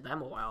ownership to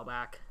them a while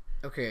back.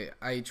 Okay,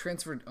 I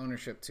transferred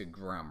ownership to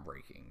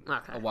groundbreaking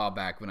a while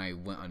back when I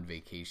went on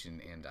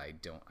vacation, and I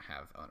don't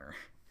have owner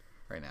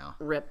right now.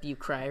 Rip, you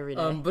cry every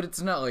day. But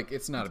it's not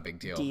a big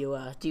deal. Do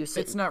you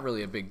sit? It's not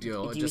really a big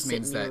deal. It just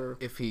means that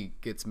if he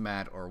gets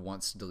mad or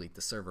wants to delete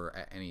the server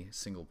at any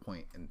single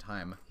point in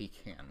time, he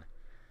can.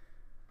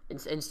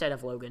 Instead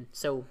of Logan,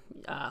 so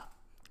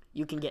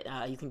you can get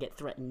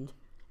threatened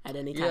at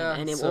any time,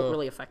 and it won't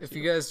really affect you. If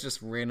you guys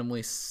just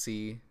randomly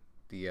see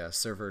the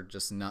server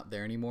just not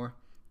there anymore,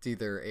 it's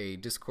either a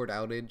Discord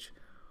outage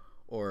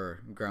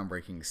or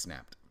groundbreaking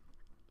snapped.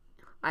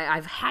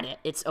 I've had it.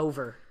 It's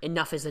over.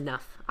 Enough is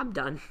enough. I'm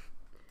done.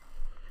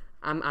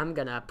 I'm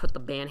gonna put the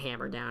ban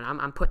hammer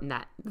down. I'm putting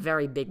that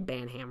very big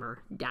ban hammer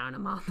down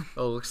him on.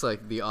 Oh, it looks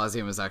like the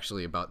Ausium is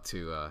actually about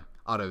to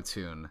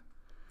auto-tune.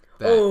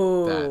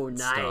 That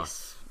nice.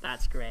 Stuff.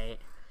 That's great.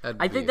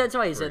 I think that's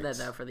why he said that,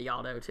 though, for the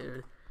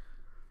auto-tune.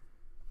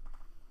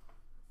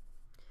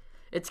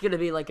 It's going to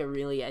be like a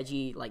really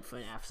edgy like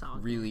FNAF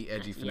song. Really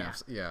edgy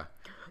FNAF. Yeah.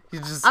 He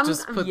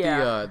just put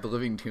the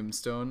Living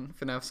Tombstone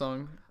FNAF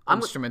song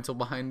instrumental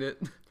behind it.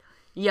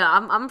 Yeah,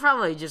 I'm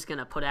probably just going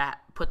to put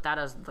that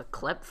as the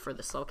clip for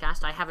the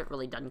Slowcast. I haven't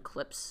really done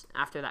clips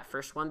after that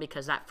first one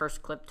because that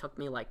first clip took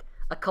me like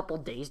a couple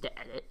days to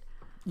edit.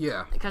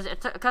 Yeah. Because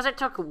it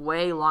took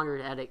way longer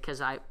to edit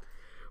because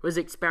was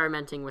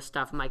experimenting with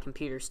stuff. My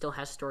computer still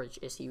has storage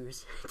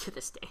issues to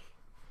this day.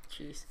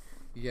 Jeez.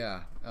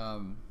 Yeah.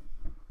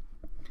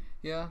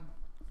 Yeah.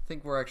 I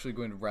think we're actually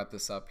going to wrap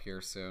this up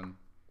here soon.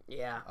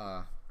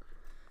 Yeah.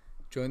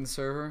 Join the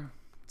server.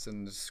 It's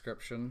in the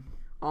description.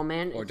 Oh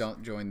man. Or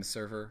don't join the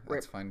server.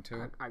 That's fine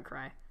too. I'd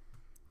cry.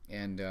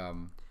 And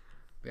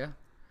yeah.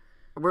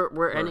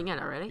 We're ending it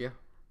already? Yeah.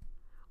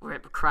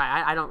 Rip,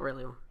 cry. I don't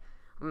really.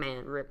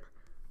 Man, rip.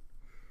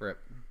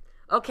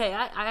 Okay,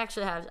 I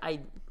actually have.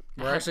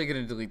 We're actually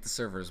going to delete the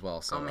server as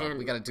well, so man.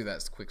 we got to do that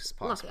as quick as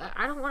possible. Look,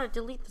 I don't want to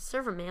delete the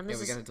server, man. We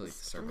got to delete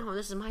the server. No,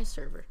 this is my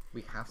server.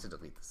 We have to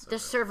delete the server.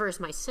 This server is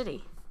my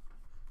city.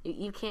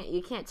 You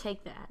can't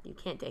take that. You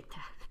can't take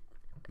that.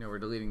 No, we're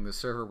deleting the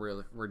server.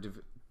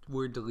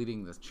 We're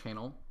deleting the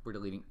channel. We're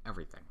deleting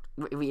everything.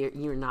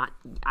 You're not.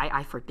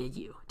 I forbid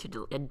you to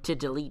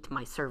delete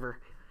my server.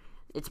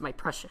 It's my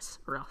precious,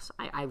 or else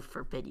I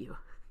forbid you.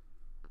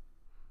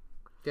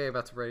 Yeah,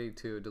 about to ready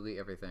to delete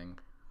everything.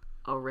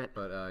 Oh, rip.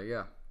 But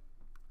yeah,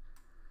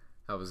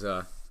 that was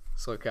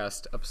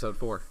Slowcast episode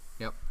 4.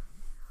 Yep.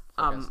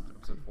 Slowcast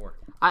episode 4.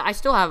 I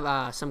still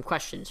have some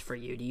questions for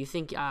you. Do you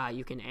think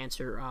you can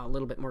answer a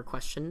little bit more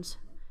questions?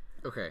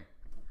 Okay.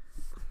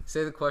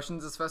 Say the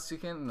questions as fast as you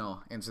can.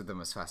 No, answer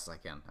them as fast as I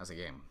can as a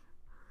game.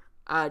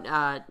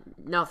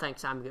 No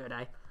thanks. I'm good.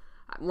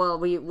 Well,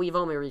 we've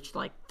only reached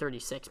like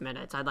 36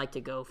 minutes. I'd like to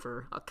go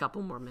for a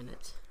couple more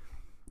minutes.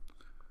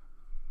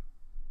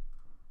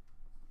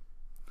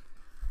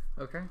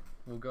 Okay,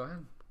 we'll go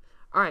ahead.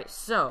 All right,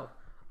 so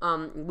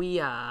we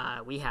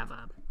have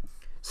a.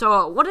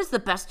 So what is the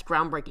best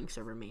groundbreaking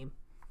server meme?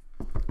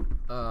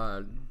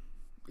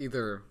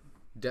 Either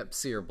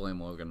Depsy or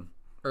Blame Logan,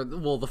 or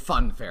well, the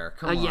Fun Fair.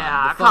 Come on,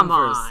 yeah, come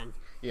on.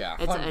 Yeah,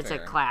 it's a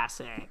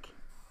classic.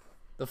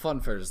 The Fun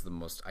Fair is the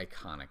most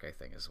iconic, I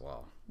think, as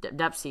well.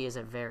 Depsy is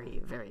a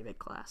very, very big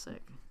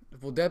classic.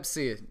 Well,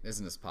 Depsy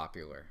isn't as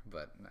popular,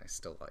 but I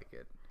still like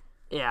it.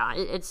 Yeah,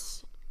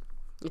 it's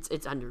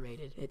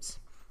underrated. It's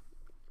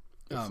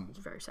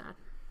very sad.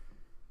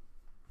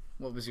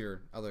 What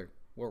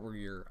were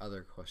your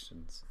other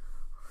questions?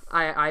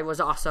 I was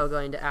also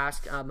going to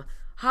ask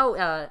how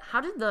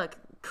did the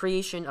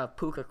creation of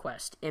Puka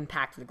Quest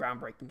impact the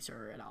groundbreaking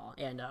server at all,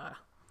 and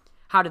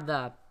how did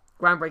the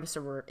groundbreaking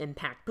server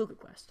impact Puka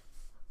Quest?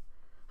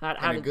 In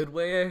a good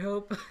way, I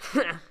hope.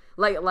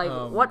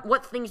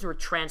 What things were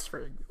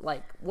transferred?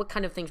 Like what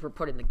kind of things were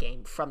put in the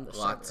game from the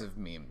server? Lots of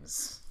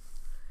memes.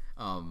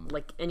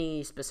 Like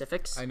any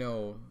specifics? I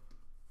know.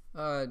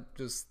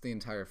 Just the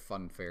entire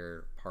Fun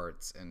Fair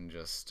parts and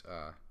just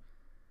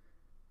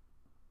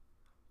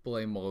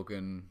Blame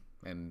Logan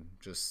and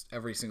just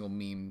every single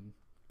meme,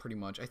 pretty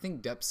much. I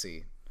think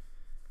Depsy.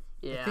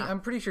 Yeah. I'm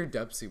pretty sure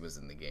Depsy was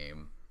in the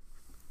game.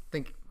 I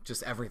think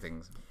just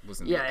everything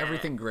was in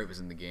everything great was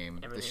in the game.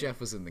 Everything. The chef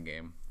was in the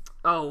game.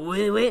 Oh,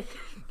 wait.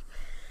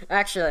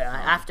 Actually,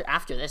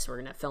 after this, we're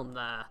gonna film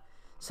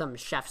some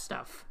chef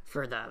stuff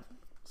for the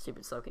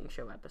Stupid Slow King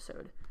Show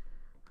episode.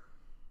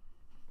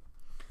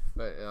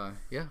 But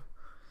yeah.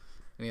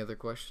 Any other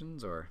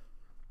questions or?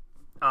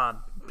 I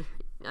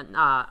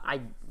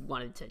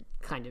wanted to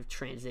kind of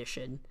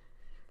transition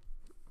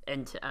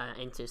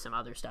into some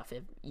other stuff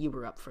if you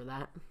were up for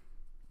that.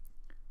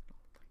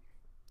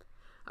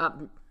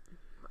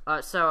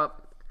 So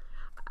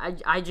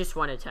I just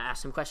wanted to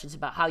ask some questions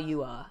about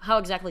how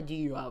exactly do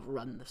you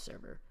run the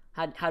server?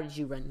 How did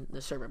you run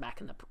the server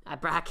back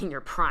in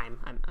your prime?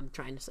 I'm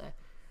trying to say.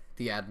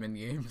 The admin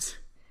games.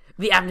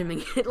 The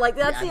admin, like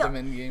that's the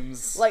admin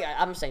games. Like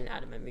I'm saying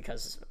admin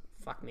because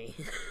fuck me,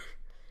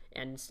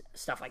 and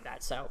stuff like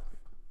that. So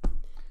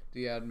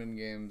the admin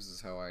games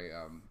is how I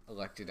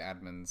elected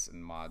admins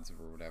and mods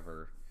or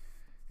whatever,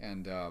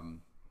 and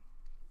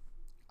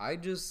I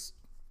just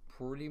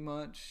pretty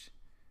much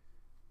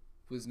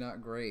was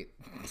not great.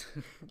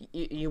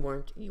 you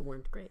weren't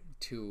great.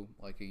 To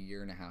like a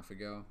year and a half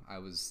ago, I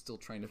was still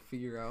trying to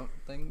figure out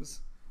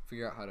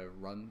how to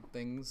run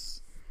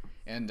things,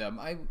 and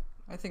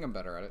I think I'm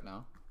better at it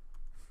now.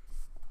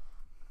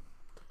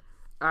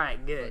 All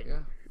right, good.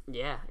 But,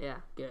 yeah,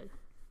 good.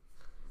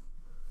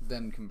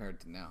 Then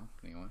compared to now,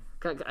 anyway.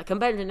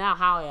 Compared to now,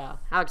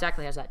 how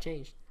exactly has that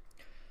changed?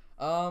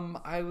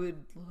 I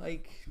would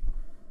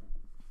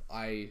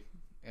I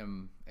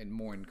am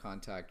more in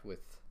contact with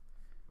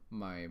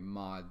my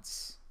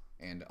mods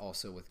and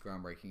also with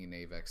Groundbreaking and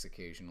Avex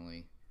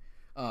occasionally.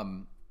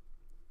 And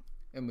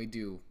we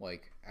do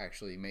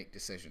actually make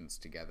decisions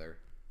together.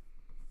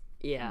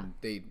 Yeah. And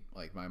they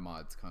my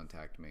mods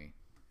contact me.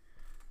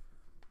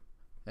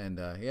 And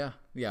yeah.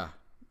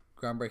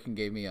 Groundbreaking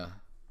gave me an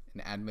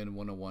admin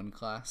 101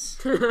 class.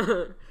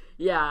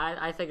 Yeah,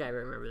 I think I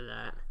remember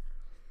that.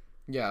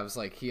 Yeah, it was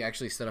he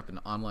actually set up an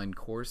online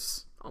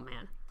course. Oh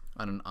man.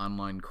 On an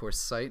online course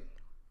site.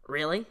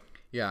 Really?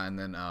 Yeah, and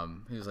then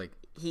he was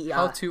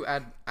how to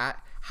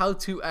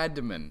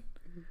admin.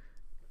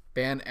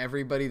 Ban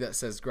everybody that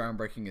says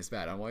Groundbreaking is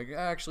bad. I'm like,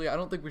 actually, I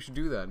don't think we should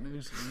do that.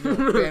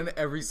 No, ban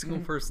every single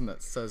person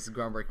that says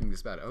Groundbreaking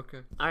is bad. Okay.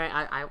 All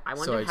right, I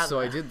wonder how.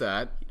 So I did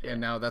that, and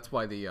now that's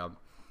why the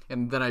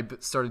And then I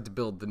started to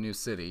build the new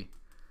city,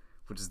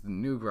 which is the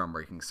new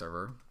groundbreaking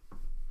server.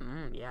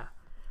 Yeah.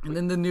 And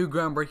then the new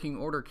groundbreaking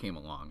order came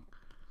along.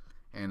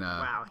 And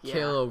Wow, yeah.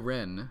 Kylo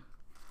Ren.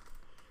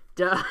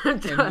 Yeah,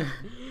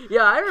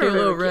 I remember.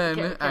 Kylo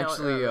Ren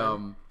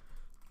actually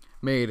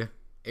made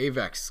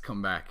Avex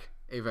come back.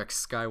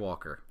 Avex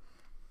Skywalker.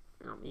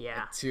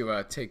 Yeah.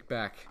 To take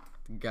back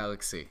the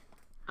galaxy.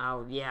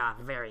 Oh, yeah,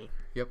 very.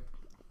 Yep.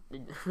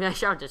 I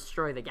shall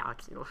destroy the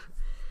galaxy.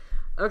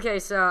 Okay,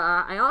 so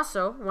I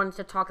also wanted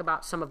to talk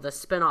about some of the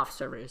spin-off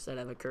servers that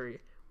have occurred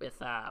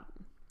with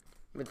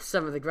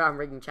some of the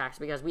groundbreaking tracks,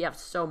 because we have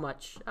so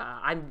much.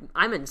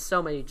 I'm in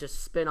so many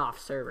just spin-off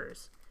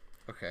servers.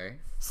 Okay.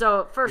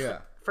 So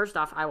first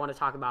off, I want to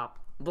talk about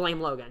Blame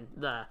Logan,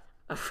 the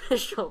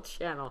official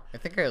channel. I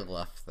think I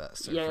left that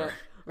server. Yeah.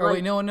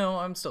 Wait, no,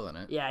 I'm still in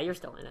it. Yeah, you're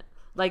still in it.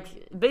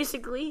 Like,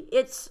 basically,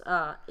 it's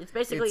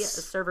basically a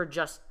server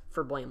just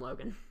for Blame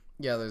Logan.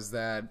 Yeah, there's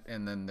that,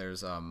 and then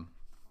there's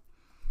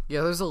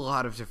there's a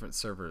lot of different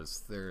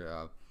servers.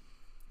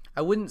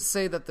 I wouldn't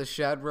say that the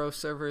Shadrow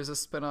server is a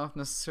spinoff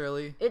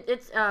necessarily.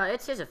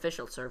 It's his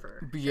official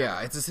server. But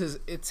yeah,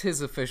 it's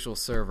his official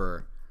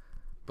server.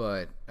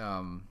 But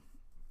I'm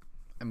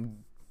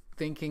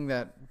thinking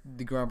that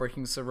the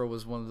groundbreaking server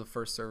was one of the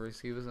first servers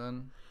he was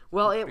in.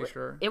 Well, it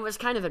was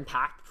kind of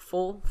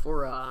impactful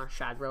for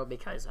Shadrow,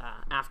 because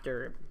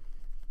after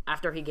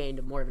he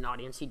gained more of an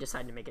audience, he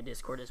decided to make a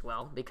Discord as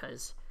well,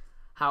 because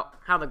how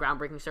the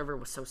groundbreaking server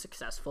was so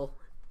successful.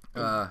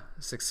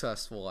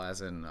 Successful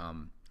as in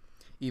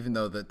even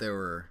though that there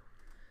were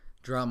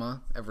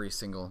drama every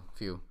single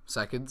few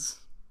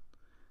seconds,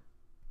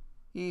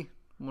 he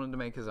wanted to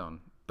make his own.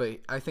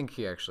 But I think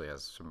he actually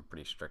has some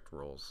pretty strict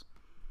rules.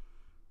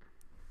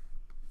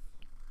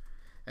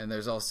 And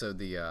there's also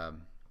the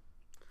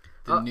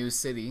new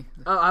city.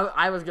 Oh,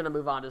 I was gonna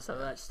move on to some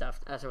of that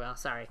stuff as well.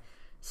 Sorry.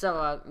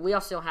 So we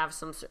also have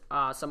some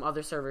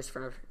other servers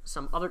for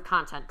some other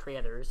content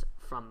creators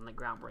from the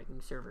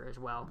groundbreaking server as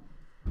well.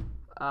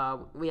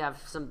 We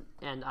have some,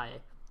 and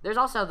there's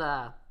also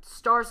the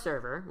Star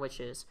server, which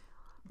is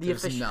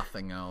There's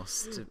nothing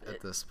else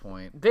at this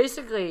point.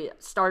 Basically,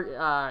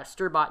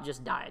 Sturbot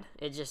just died.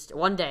 It just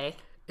one day.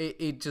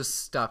 It just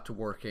stopped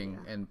working,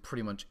 and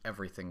pretty much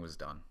everything was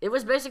done. It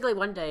was basically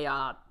one day.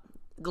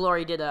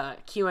 Glory did a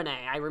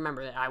QnA. I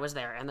remember that I was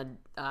there, and then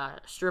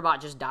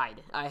Sturbot just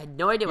died. I had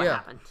no idea what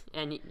happened.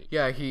 And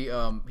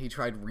he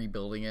tried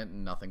rebuilding it,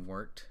 and nothing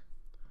worked.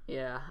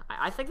 Yeah,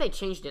 I think they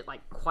changed it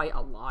like quite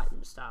a lot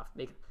and stuff.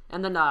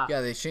 And then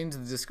they changed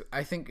the Discord.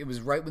 I think it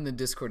was right when the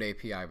Discord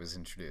API was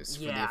introduced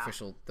for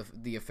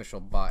the official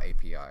bot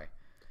API.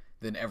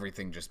 Then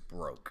everything just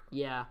broke.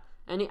 Yeah,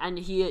 and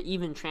he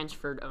even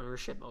transferred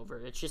ownership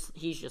over.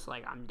 He's just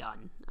like, I'm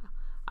done.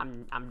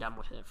 I'm done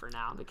with it for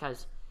now,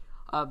 because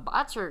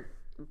bots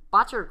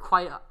are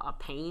quite a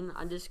pain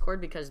on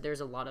Discord, because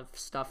there's a lot of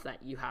stuff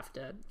that you have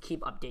to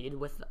keep updated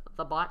with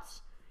the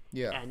bots.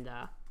 Yeah, and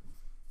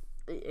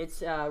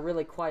it's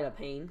really quite a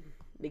pain,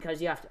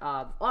 because you have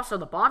to also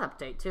the bot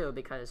update too,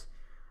 because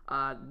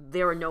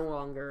there were no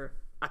longer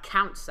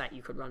accounts that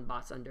you could run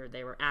bots under.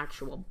 They were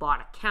actual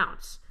bot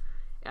accounts,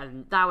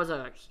 and that was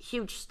a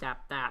huge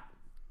step that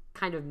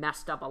kind of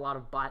messed up a lot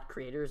of bot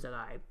creators that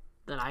I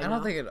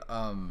don't think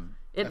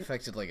it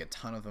affected like a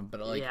ton of them,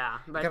 but it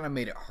kind of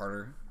made it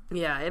harder.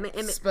 Yeah,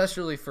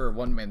 especially for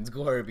One Man's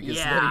Glory, because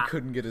then he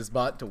couldn't get his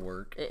bot to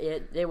work.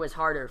 It was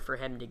harder for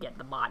him to get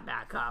the bot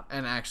back up.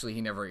 And actually,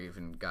 he never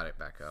even got it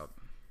back up.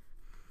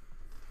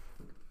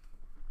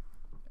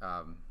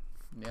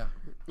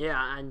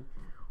 Yeah, and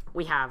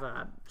we have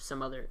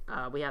some other.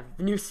 We have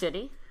New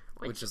City,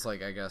 which is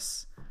like, I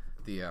guess,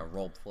 the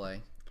role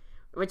play.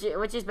 Which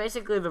is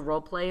basically the role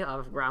play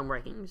of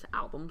Groundbreaking's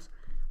albums,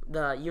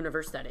 the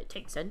universe that it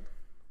takes in.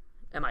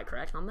 Am I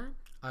correct on that?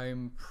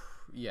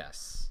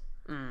 Yes.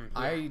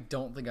 I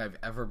don't think I've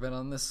ever been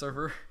on this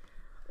server.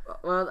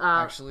 Well,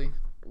 actually,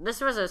 this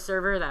was a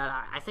server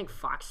that I think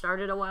Fox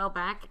started a while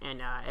back,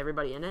 and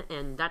everybody in it,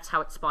 and that's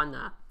how it spawned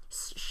the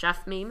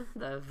chef meme,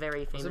 the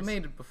very famous. Was it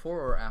made before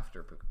or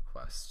after Puka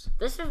Quest?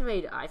 This was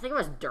made, I think it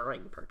was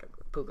during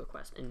Puka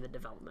Quest in the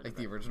development. Like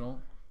the original?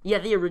 Yeah,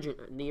 the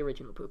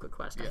original Puka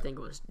Quest. Yeah. I think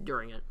it was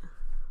during it.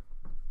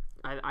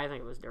 I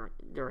think it was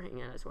during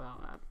it as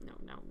well.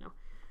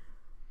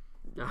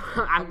 No.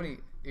 How many?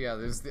 Yeah,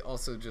 there's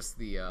also just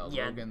the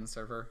Logan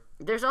server.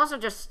 There's also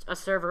just a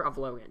server of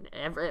Logan,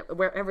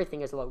 where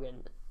everything is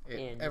Logan.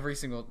 Every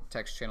single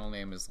text channel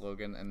name is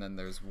Logan, and then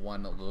there's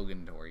one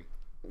Logan Dory.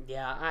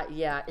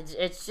 Yeah.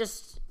 It's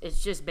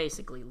just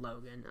basically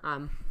Logan.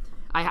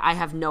 I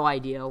have no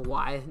idea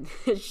why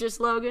it's just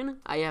Logan.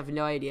 I have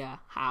no idea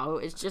how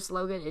it's just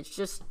Logan. It's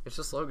just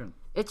Logan.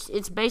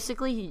 It's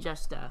basically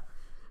just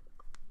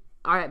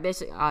all right.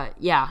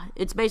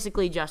 It's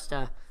basically just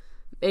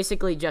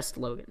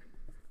Logan.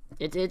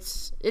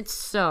 It's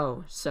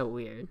so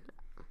weird.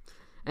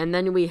 And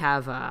then we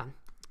have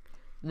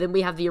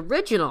the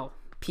original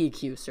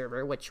PQ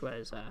server, which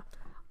was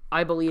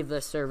I believe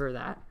the server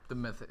that the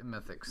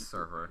Mythic's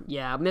server.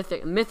 Yeah,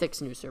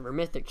 Mythic's new server.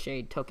 Mythic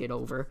Shade took it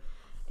over,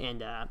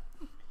 and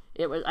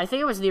I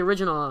think it was the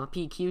original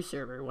PQ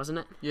server, wasn't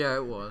it? Yeah,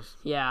 it was.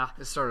 Yeah.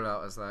 It started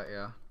out as that,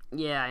 yeah.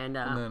 Yeah, and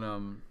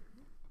then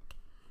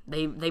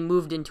they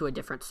moved into a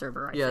different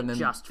server, I think, and then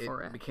just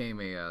for it. Became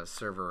a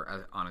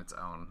server on its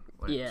own,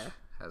 which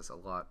has a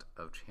lot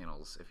of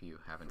channels, if you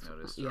haven't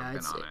noticed or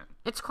been on it.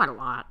 It's quite a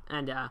lot.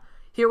 And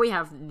here we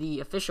have the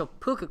official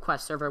Puka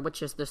Quest server,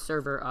 which is the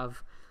server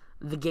of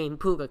the game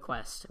Puka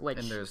Quest.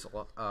 And there's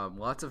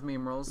lots of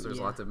meme rolls. There's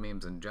lots of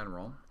memes in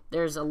general.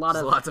 There's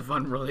lots of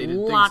unrelated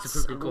things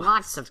to Puka Quest.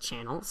 Lots of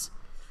channels.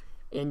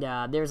 And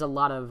there's a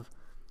lot of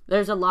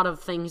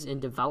things in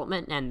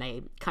development, and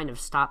they kind of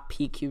stopped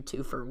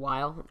PQ2 for a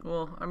while.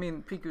 Well, I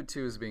mean,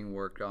 PQ2 is being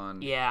worked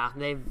on. Yeah,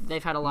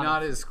 they've had a lot.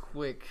 Not as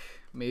quick,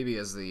 maybe,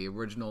 as the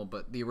original,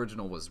 but the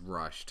original was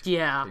rushed.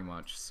 Yeah, pretty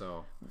much.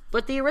 So,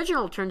 but the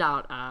original turned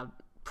out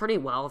pretty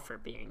well for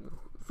being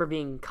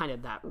kind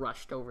of that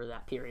rushed over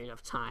that period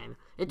of time.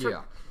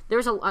 There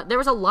was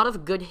a lot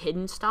of good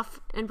hidden stuff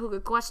in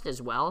Puka Quest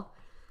as well,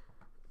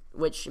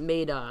 which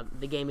made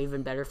the game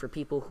even better for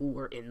people who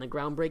were in the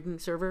groundbreaking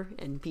server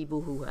and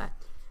people who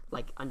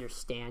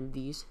understand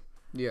these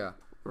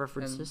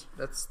references.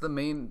 And that's the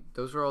main.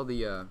 Those are all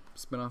the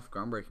spin-off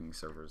groundbreaking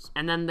servers.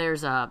 And then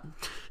there's I'm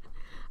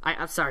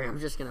sorry, I'm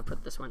just gonna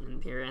put this one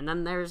in here. And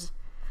then there's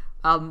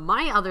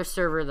my other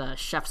server, the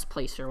Chef's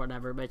Place or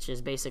whatever, which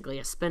is basically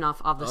a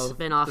spin-off of the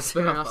spin-off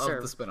server.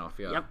 Of the spin-off,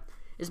 yeah. Yep.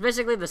 It's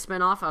basically the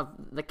spin-off of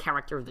the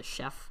character of the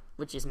chef,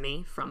 which is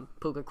me from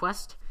Puka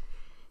Quest.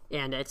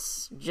 And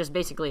it's just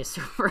basically a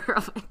server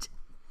of it.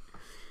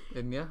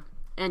 And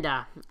And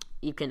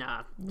you can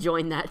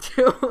join that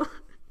too.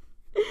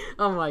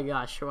 Oh my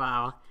gosh,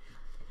 wow.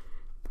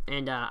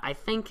 And I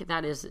think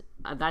that's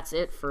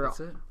it for... That's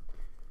it.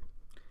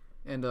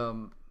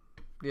 And,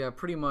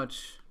 pretty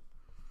much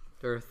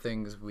there are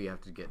things we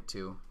have to get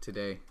to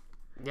today.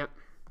 Yep.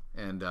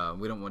 And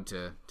we don't want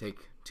to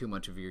take too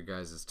much of your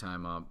guys'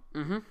 time up.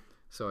 Mm-hmm.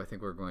 So I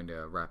think we're going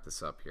to wrap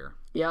this up here.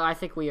 Yeah, I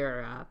think we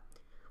are...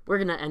 we're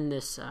going to end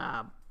this...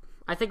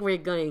 I think we're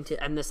going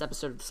to end this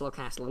episode of the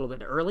Slowcast a little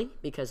bit early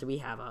because we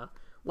have a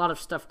lot of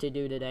stuff to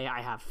do today.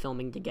 I have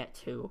filming to get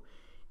to.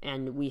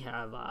 And we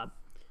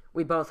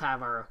both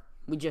have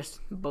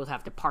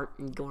to part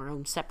and go our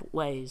own separate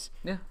ways.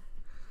 Yeah.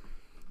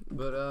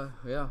 But,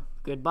 yeah.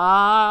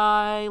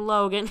 Goodbye,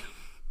 Logan.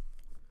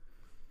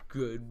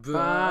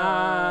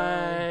 Goodbye.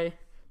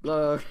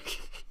 Logan.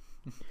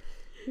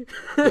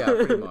 Yeah,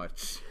 pretty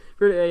much.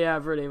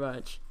 Pretty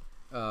much.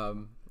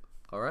 All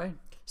right.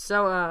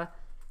 So,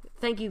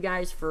 thank you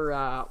guys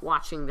for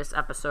watching this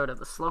episode of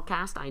the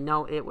Slowcast. I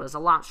know it was a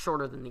lot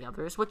shorter than the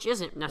others, which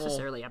isn't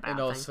necessarily a bad thing. And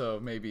also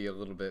maybe a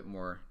little bit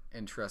more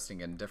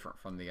interesting and different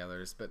from the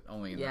others, but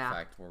only in the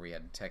fact where we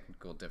had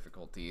technical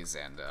difficulties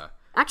and...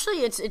 Actually,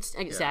 it's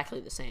exactly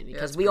the same,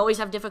 because we always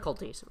have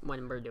difficulties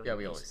when we're doing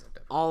we always have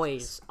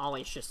difficulties.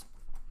 Always just...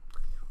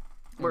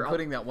 We're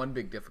putting that one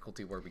big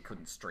difficulty where we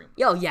couldn't stream.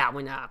 Oh, yeah,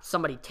 when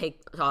somebody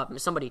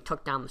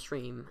took down the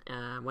stream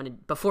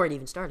before it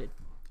even started.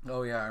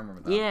 Oh, yeah, I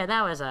remember that. Yeah,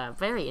 that was a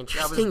very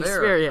interesting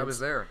experience. I was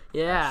there.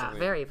 Yeah, actually.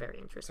 very, very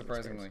interesting.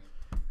 Surprisingly. Experience.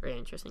 Very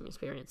interesting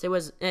experience. It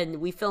was, and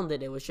we filmed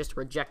it. It was just a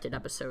rejected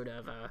episode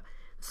of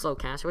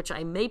Slowcast, which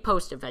I may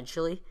post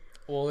eventually.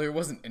 Well, there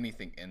wasn't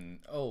anything in...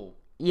 Oh.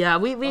 Yeah,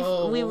 we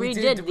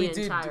redid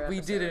the entire episode.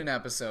 We did an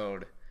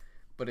episode,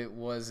 but it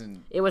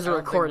wasn't... It was a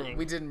recording.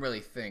 We didn't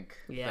really think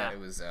that it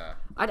was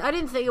I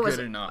didn't think it was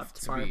good enough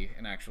to be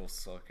an actual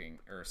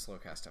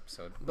Slowcast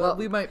episode. But well,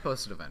 we might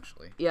post it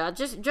eventually. Yeah,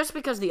 just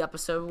because the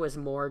episode was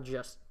more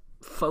just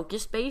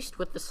focus-based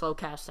with the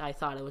Slowcast, I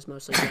thought it was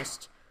mostly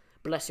just...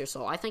 Bless your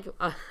soul. I think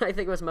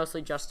it was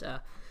mostly just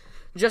a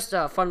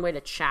fun way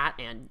to chat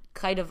and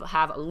kind of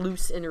have a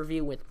loose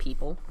interview with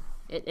people.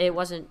 It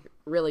wasn't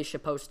really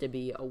supposed to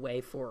be a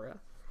way for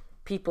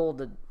people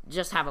to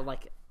just have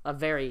a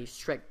very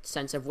strict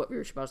sense of what we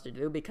were supposed to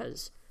do,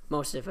 because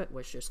most of it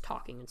was just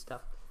talking and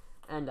stuff.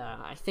 And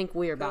I think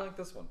we are about like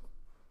this one.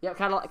 Yeah,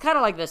 kind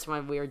of like this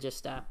one. We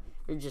just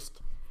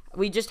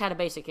had a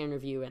basic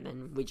interview, and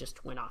then we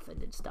just went off and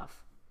did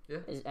stuff.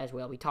 Yeah. As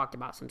well, we talked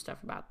about some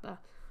stuff about the.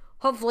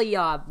 Hopefully,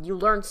 you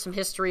learned some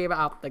history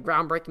about the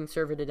groundbreaking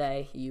server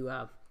today. You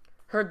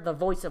heard the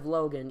voice of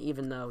Logan,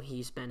 even though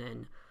he's been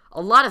in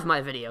a lot of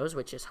my videos,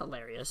 which is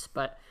hilarious.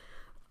 But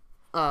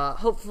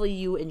hopefully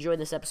you enjoyed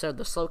this episode of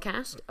the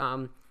Slowcast.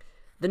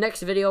 The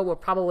next video will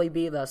probably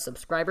be the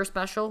subscriber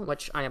special,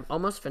 which I am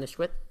almost finished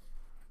with.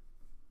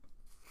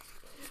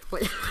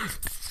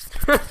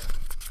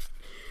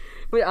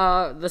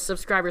 The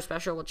subscriber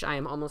special, which I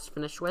am almost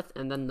finished with,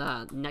 and then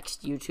the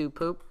next YouTube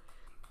poop,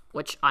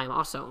 which I'm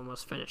also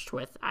almost finished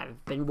with.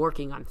 I've been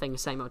working on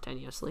things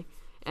simultaneously.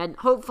 And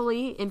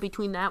hopefully, in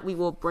between that, we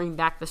will bring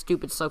back the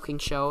Stupid Soaking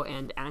Show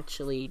and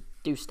actually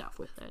do stuff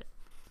with it.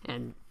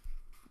 And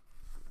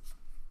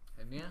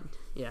yeah.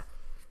 Yeah.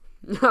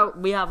 No,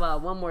 we have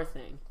one more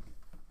thing.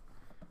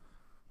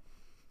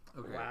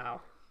 Okay.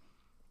 Wow.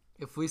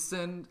 If we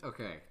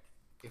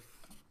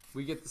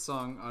get the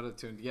song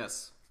auto-tuned,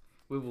 yes,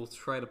 we will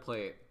try to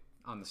play it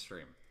on the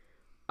stream.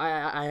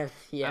 Yeah.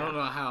 I don't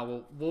know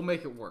how. We'll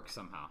make it work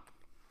somehow.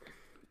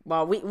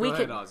 Well, we Go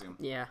could. ahead, Ozium.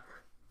 Yeah.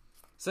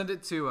 Send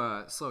it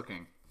to Slow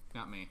King,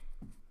 not me.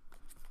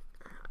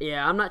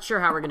 Yeah, I'm not sure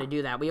how we're gonna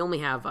do that. We only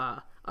have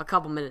a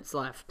couple minutes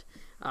left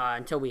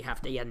until we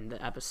have to end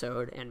the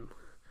episode and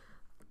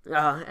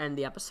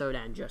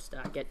just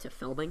get to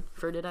filming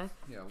for today.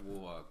 Yeah,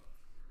 we'll.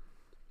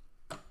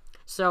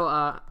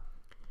 So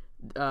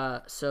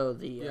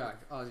Ozium.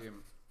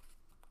 Ozium.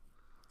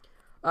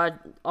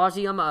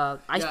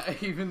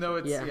 Even though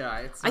it's it's.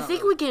 I not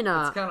think really, we can.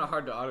 it's kind of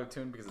hard to auto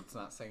tune because it's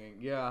not singing.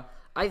 Yeah.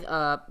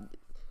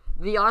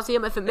 The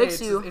Ozium, if it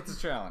makes it's a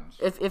challenge.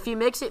 If he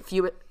makes it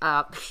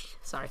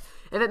sorry.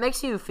 If it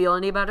makes you feel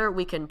any better,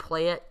 we can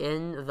play it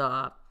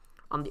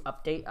on the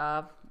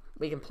update.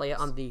 We can play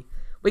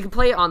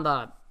it on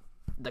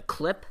the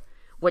clip,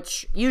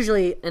 which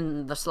usually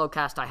in the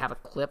Slowcast I have a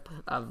clip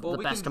of the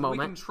best moment.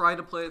 We can try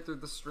to play it through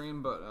the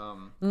stream, but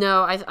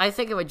no, I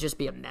think it would just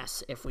be a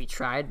mess if we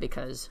tried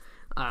because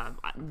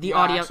the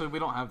audio. Actually, we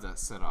don't have that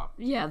set up.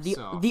 Yeah,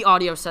 the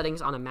audio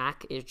settings on a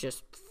Mac is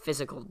just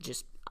physical.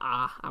 Just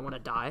I want to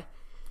die.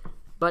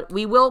 But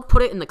we will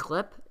put it in the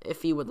clip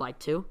if you would like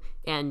to,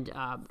 and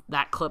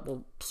that clip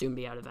will soon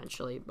be out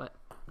eventually. But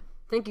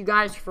thank you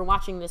guys for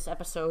watching this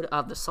episode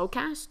of the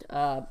Slowcast.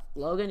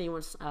 Logan, do you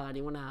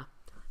want to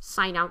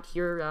sign out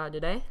here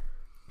today?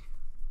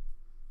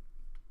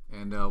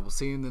 And we'll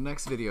see you in the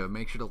next video.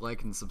 Make sure to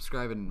like and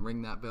subscribe and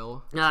ring that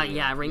bell.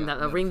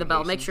 Ring the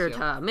bell. Make sure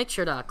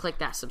to click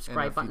that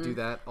subscribe button. If you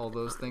do that, all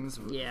those things,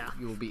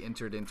 you will be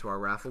entered into our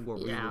raffle where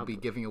we will be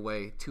giving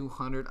away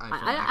 200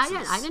 iPhone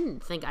X's. I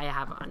didn't think I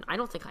have. I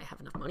don't think I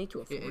have enough money to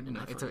afford an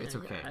iPhone. It's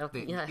okay.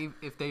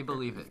 If they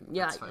believe it,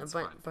 that's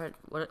fine, but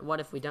what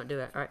if we don't do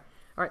it? All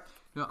right.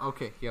 No,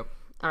 okay. Yep.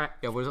 All right.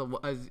 Yeah.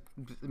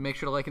 Make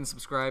sure to like and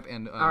subscribe,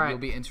 and right. you'll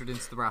be entered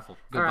into the raffle.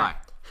 Goodbye.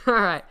 All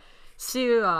right. See you.